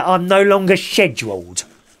fact that I'm no longer scheduled.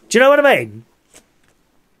 Do you know what I mean?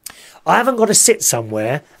 I haven't got to sit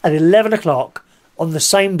somewhere at 11 o'clock on the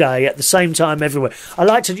same day, at the same time, everywhere. I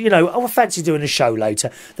like to, I fancy doing a show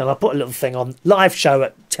later. Then I put a little thing on, live show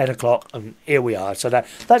at 10 o'clock, and here we are. So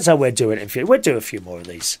that's how we're doing it. We'll do a few more of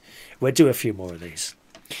these.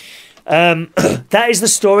 That is the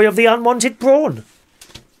story of the unwanted prawn.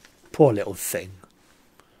 Poor little thing.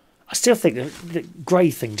 I still think the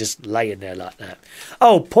grey thing just laying there like that.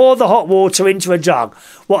 Oh, pour the hot water into a jug.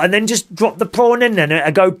 What, and then just drop the prawn in there and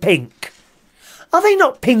it'll go pink. Are they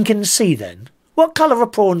not pink in the sea then? What colour are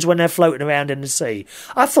prawns when they're floating around in the sea?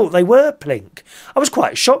 I thought they were pink. I was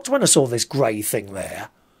quite shocked when I saw this grey thing there.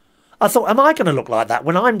 I thought, am I going to look like that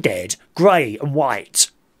when I'm dead? Grey and white.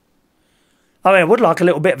 I mean, I would like a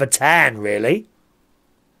little bit of a tan, really.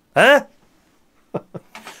 Huh?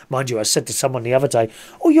 Mind you, I said to someone the other day,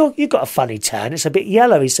 oh, you've got a funny tan. It's a bit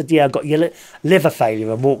yellow. He said, yeah, I've got liver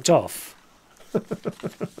failure, and walked off.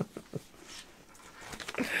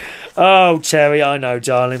 Oh, Terry, I know,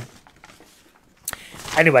 darling.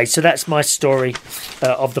 Anyway, so that's my story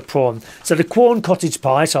of the prawn. So the prawn cottage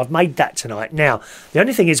pie, so I've made that tonight. Now, the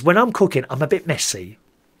only thing is, when I'm cooking, I'm a bit messy.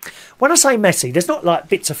 When I say messy, there's not like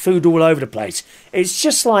bits of food all over the place. It's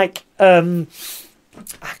just like, how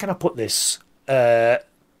can I put this? So,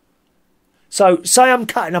 say I'm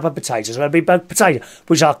cutting up a potato. So there'll be a potato,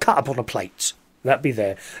 which I'll cut up on a plate. That'd be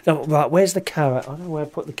there. Now, right, where's the carrot? I don't know where I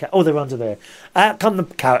put the carrot. Oh, they're under there. Out come the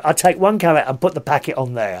carrot. I take one carrot and put the packet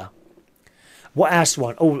on there. What else do I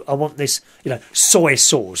want? Oh, I want this, soy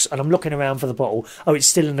sauce. And I'm looking around for the bottle. Oh, it's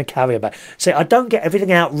still in the carrier bag. See, I don't get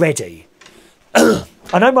everything out ready.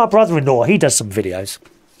 I know my brother-in-law, he does some videos.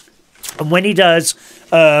 And when he does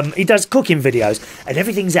cooking videos, and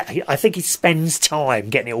everything's I think he spends time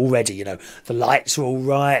getting it all ready, The lights are all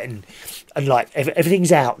right, and like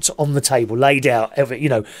everything's out on the table, laid out.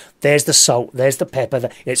 There's the salt, there's the pepper,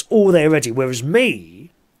 it's all there ready. Whereas me,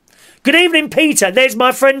 good evening, Peter. There's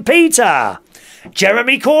my friend Peter.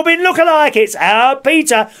 Jeremy Corbyn lookalike. It's our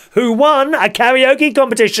Peter who won a karaoke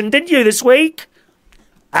competition, didn't you, this week?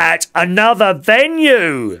 At another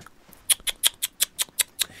venue.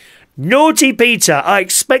 Naughty Peter, I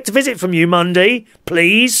expect a visit from you Monday,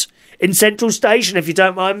 please. In Central Station, if you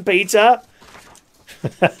don't mind, Peter.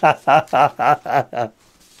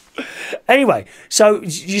 Anyway, so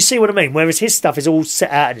you see what I mean? Whereas his stuff is all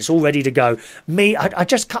set out and it's all ready to go. Me,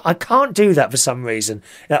 I can't do that for some reason.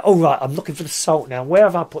 Oh, right, I'm looking for the salt now. Where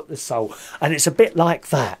have I put the salt? And it's a bit like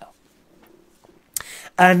that.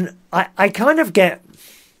 And I kind of get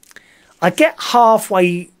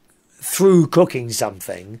halfway through cooking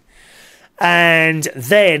something, and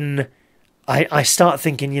then I start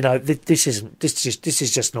thinking, this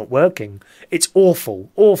is just not working. It's awful.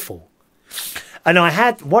 And I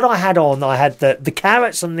had the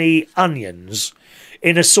carrots and the onions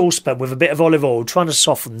in a saucepan with a bit of olive oil, trying to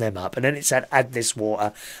soften them up. And then it said, add this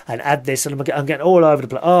water and add this. And I'm getting all over the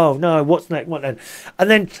place. Oh, no, what's next? What then? And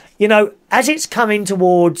then, you know, as it's coming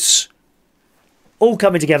towards all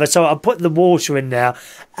coming together, so I put the water in there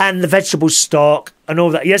and the vegetable stock and all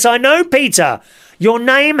that. Yes, I know, Peter. Your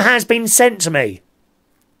name has been sent to me.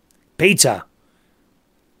 Peter.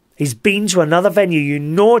 He's been to another venue, you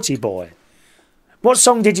naughty boy. What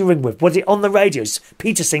song did you ring with? Was it on the radio?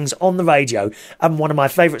 Peter sings on the radio, and one of my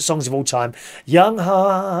favourite songs of all time, Young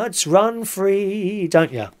Hearts Run Free,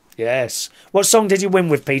 don't you? Yes. What song did you win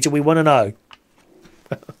with, Peter? We want to know.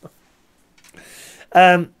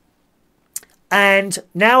 And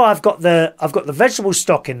now I've got the vegetable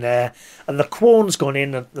stock in there, and the corn's gone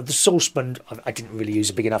in. The saucepan, I didn't really use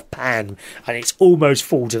a big enough pan, and it's almost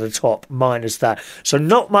full to the top, minus that. So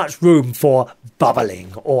not much room for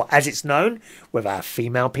bubbling, or as it's known with our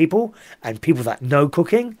female people and people that know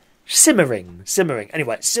cooking, simmering.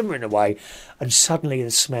 Anyway, it's simmering away, and suddenly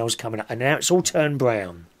the smell's coming up, and now it's all turned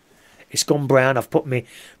brown. It's gone brown. I've put me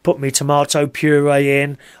tomato puree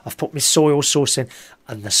in. I've put my soy sauce in.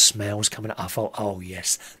 And the smell's coming up. I thought, oh,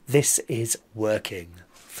 yes, this is working.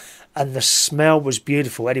 And the smell was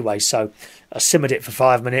beautiful anyway. So I simmered it for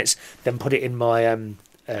 5 minutes. Then put it in my,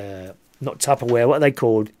 not Tupperware, what are they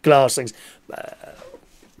called? Glass things.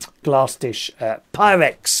 Glass dish.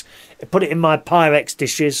 Pyrex. Put it in my Pyrex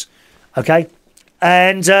dishes. Okay.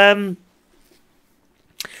 And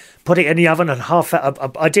put it in the oven and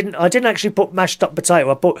I didn't actually put mashed up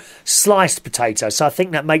potato. I put sliced potato, so I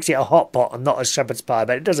think that makes it a hot pot and not a shepherd's pie,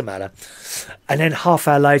 but it doesn't matter. And then half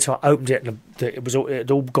hour later, I opened it and it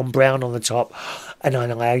had all gone brown on the top, and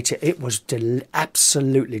I ate it. It was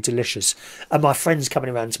absolutely delicious. And my friend's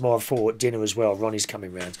coming around tomorrow for dinner as well. Ronnie's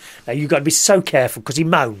coming round. Now you've got to be so careful because he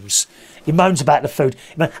moans. He moans about the food.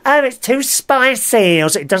 He moans, oh, it's too spicy.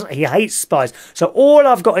 It doesn't. He hates spice. So all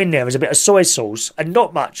I've got in there is a bit of soy sauce, and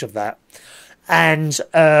not much of that, and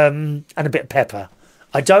a bit of pepper.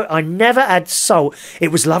 I never add salt.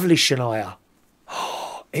 It was lovely, Shania.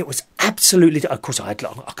 It was absolutely. Of course, I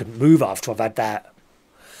couldn't move after I've had that.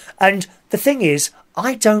 And the thing is,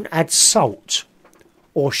 I don't add salt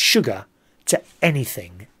or sugar to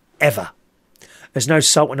anything ever. There's no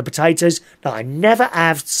salt in the potatoes. No, I never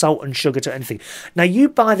have salt and sugar to anything. Now, you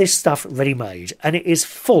buy this stuff ready-made, and it is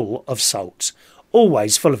full of salt.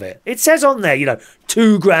 Always full of it. It says on there,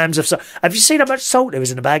 2 grams of salt. Have you seen how much salt there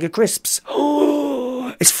is in a bag of crisps?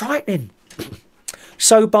 Oh, it's frightening.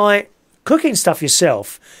 So by cooking stuff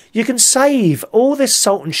yourself, you can save all this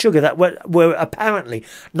salt and sugar that we're apparently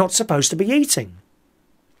not supposed to be eating.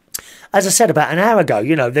 As I said about an hour ago,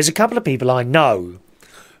 there's a couple of people I know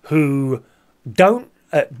who do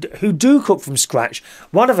cook from scratch.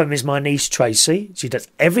 One of them is my niece Tracy. She does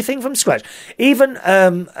everything from scratch. Even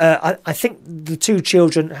I think the 2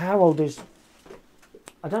 children.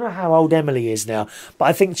 I don't know how old Emily is now, but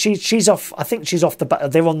I think she's off. I think she's off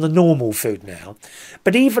they're on the normal food now.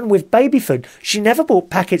 But even with baby food, she never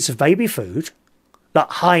bought packets of baby food, like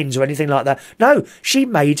Heinz or anything like that. No, she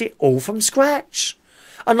made it all from scratch.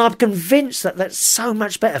 And I'm convinced that that's so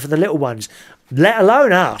much better for the little ones, let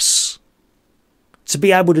alone us, to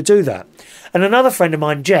be able to do that. And another friend of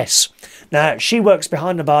mine, Jess, now she works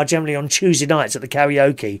behind the bar generally on Tuesday nights at the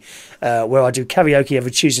karaoke, where I do karaoke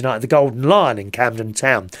every Tuesday night at the Golden Lion in Camden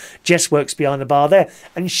Town. Jess works behind the bar there,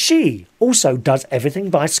 and she also does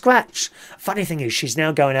everything by scratch. Funny thing is, she's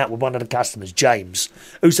now going out with one of the customers, James,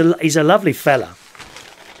 he's a lovely fella,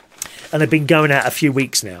 and they've been going out a few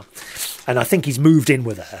weeks now, and I think he's moved in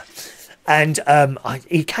with her. And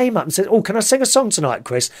he came up and said, oh, can I sing a song tonight,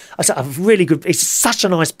 Chris? I said, I'm really good. He's such a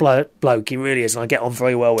nice bloke. He really is. And I get on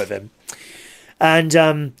very well with him.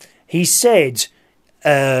 And he said,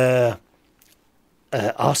 asked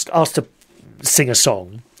to sing a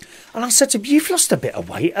song. And I said to him, you've lost a bit of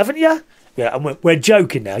weight, haven't you? Yeah, and we're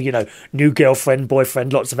joking now, new girlfriend,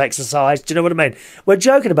 boyfriend, lots of exercise. Do you know what I mean? We're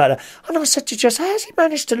joking about that. And I said to Jess, how has he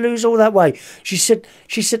managed to lose all that weight? She said,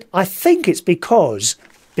 I think it's because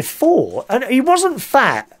before, and he wasn't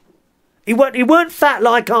fat. He weren't fat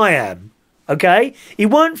like I am. Okay? He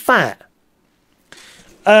weren't fat.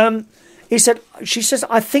 She says,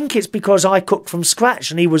 I think it's because I cooked from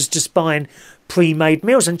scratch and he was just buying pre-made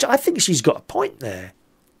meals. And I think she's got a point there.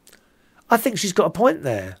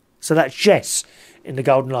 So that's Jess in the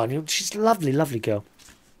Golden Lion. She's a lovely, lovely girl.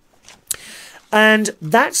 And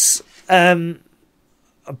that's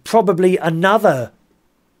probably another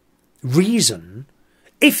reason.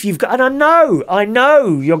 If you've got, and I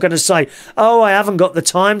know you're going to say, oh, I haven't got the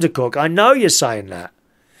time to cook. I know you're saying that.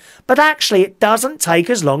 But actually, it doesn't take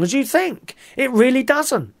as long as you think. It really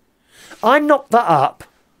doesn't. I knocked that up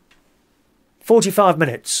 45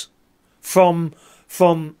 minutes from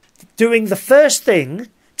doing the first thing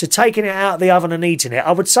to taking it out of the oven and eating it.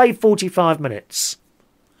 I would say 45 minutes.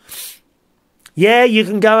 Yeah, you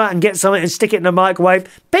can go out and get something and stick it in the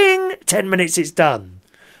microwave. Bing! 10 minutes, it's done.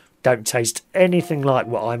 Don't taste anything like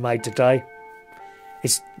what I made today.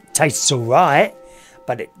 It tastes all right,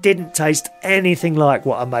 but it didn't taste anything like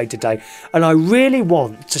what I made today. And I really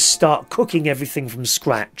want to start cooking everything from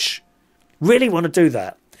scratch. Really want to do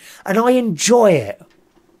that. And I enjoy it.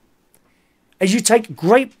 As you take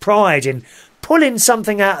great pride in pulling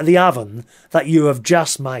something out of the oven that you have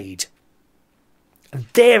just made. And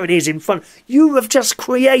there it is in front. You have just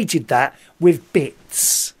created that with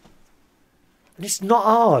bits. And it's not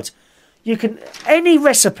hard. You can, any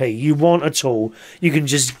recipe you want at all, you can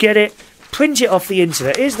just get it, print it off the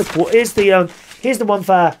internet. Here's the one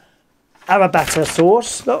for arrabbiata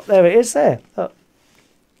sauce. Look, there it is there. Look.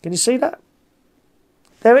 Can you see that?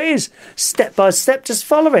 There it is. Step by step, just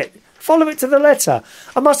follow it. Follow it to the letter.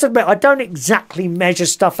 I must admit, I don't exactly measure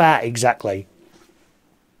stuff out exactly.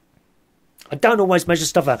 I don't always measure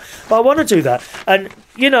stuff out. But I want to do that. And,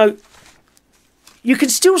 you know, you can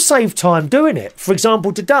still save time doing it. For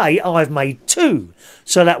example, today I've made 2.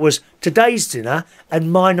 So that was today's dinner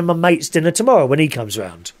and mine and my mate's dinner tomorrow when he comes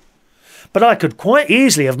round. But I could quite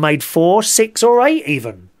easily have made 4, 6 or 8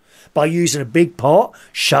 even. By using a big pot,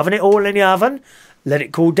 shoving it all in the oven, let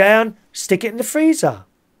it cool down, stick it in the freezer.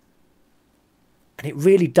 And it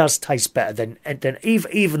really does taste better than even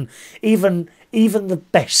the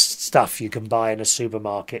best stuff you can buy in a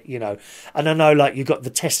supermarket, you know. And I know, like, you've got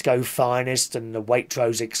the Tesco Finest and the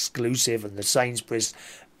Waitrose Exclusive and the Sainsbury's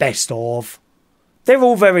Best Of. They're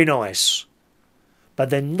all very nice.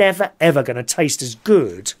 But they're never, ever going to taste as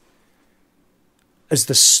good as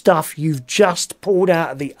the stuff you've just pulled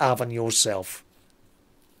out of the oven yourself.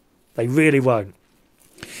 They really won't.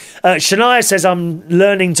 Shania says, I'm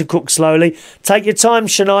learning to cook slowly. Take your time,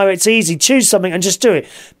 Shania. It's easy. Choose something and just do it.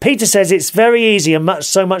 Peter says it's very easy and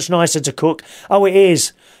so much nicer to cook. Oh, it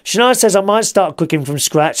is. Shania says, I might start cooking from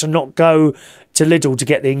scratch and not go to Lidl to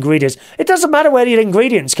get the ingredients. It doesn't matter where the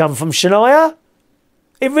ingredients come from, Shania.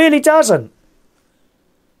 It really doesn't.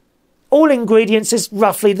 All ingredients is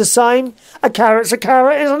roughly the same. A carrot's a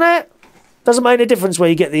carrot, isn't it? Doesn't make any difference where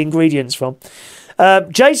you get the ingredients from.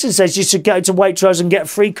 Jason says you should go to Waitrose and get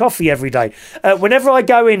free coffee every day. Whenever I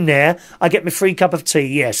go in there, I get my free cup of tea,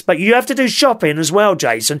 yes. But you have to do shopping as well,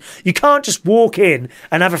 Jason. You can't just walk in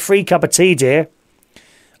and have a free cup of tea, dear.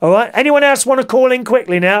 All right? Anyone else want to call in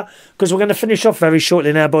quickly now? Because we're going to finish off very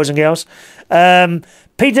shortly now, boys and girls.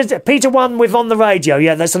 Peter One with On the Radio.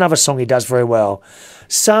 Yeah, that's another song he does very well.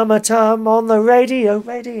 Summertime on the radio,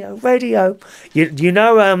 radio, radio. You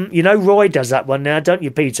know Roy does that one now, don't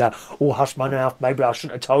you, Peter? Oh, hush my mouth. Maybe I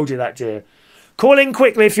shouldn't have told you that, dear. Call in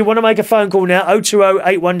quickly if you want to make a phone call now.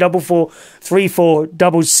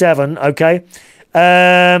 020-8144-3477, okay?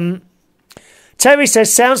 Terry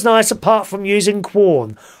says, sounds nice apart from using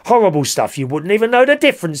corn. Horrible stuff. You wouldn't even know the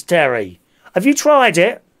difference, Terry. Have you tried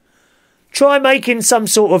it? Try making some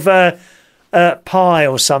sort of pie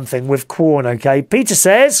or something with corn, okay? Peter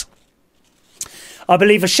says, I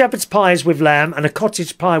believe a shepherd's pie is with lamb and a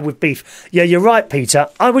cottage pie with beef. Yeah, you're right, Peter.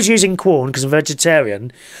 I was using corn because I'm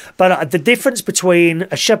vegetarian. But the difference between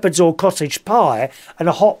a shepherd's or cottage pie and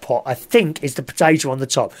a hot pot, I think, is the potato on the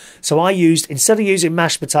top. So I used, instead of using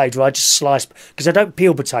mashed potato, I just sliced, because I don't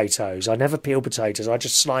peel potatoes. I never peel potatoes. I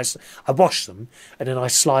just slice, I wash them and then I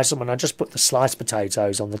slice them and I just put the sliced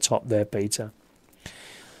potatoes on the top there, Peter.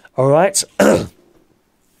 All right.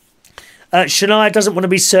 Shania doesn't want to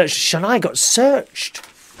be searched. Shania got searched.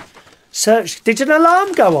 Searched. Did an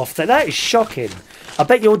alarm go off there? That is shocking. I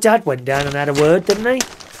bet your dad went down and had a word, didn't he?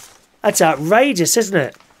 That's outrageous, isn't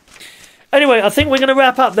it? Anyway, I think we're going to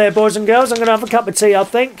wrap up there, boys and girls. I'm going to have a cup of tea, I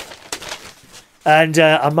think. And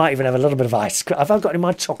I might even have a little bit of ice cream. Have I got any of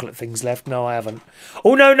my chocolate things left? No, I haven't.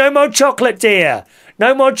 Oh, no, no more chocolate, dear.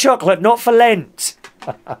 No more chocolate, not for Lent.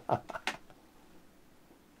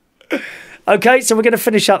 Okay, so we're going to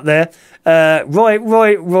finish up there.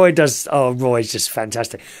 Roy does... Oh, Roy's just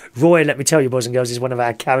fantastic. Roy, let me tell you, boys and girls, is one of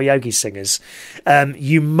our karaoke singers.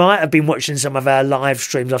 You might have been watching some of our live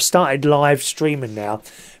streams. I've started live streaming now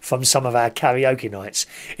from some of our karaoke nights.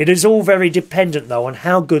 It is all very dependent, though, on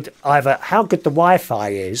how good the Wi-Fi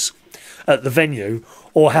is at the venue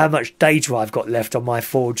or how much data I've got left on my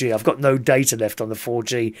 4G. I've got no data left on the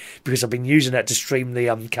 4G because I've been using that to stream the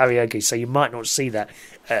karaoke, so you might not see that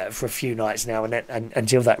for a few nights now and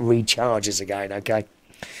until that recharges again, okay?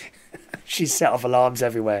 She's set off alarms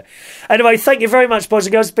everywhere. Anyway, thank you very much, boys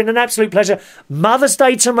and girls. It's been an absolute pleasure. Mother's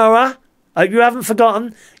Day tomorrow. Hope you haven't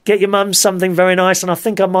forgotten. Get your mum something very nice. And I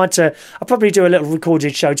think I might, I'll probably do a little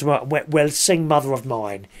recorded show tomorrow. We'll sing Mother of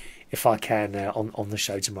Mine, if I can, on the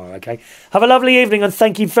show tomorrow, okay? Have a lovely evening, and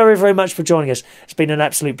thank you very, very much for joining us. It's been an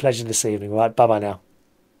absolute pleasure this evening, all right? Bye-bye now.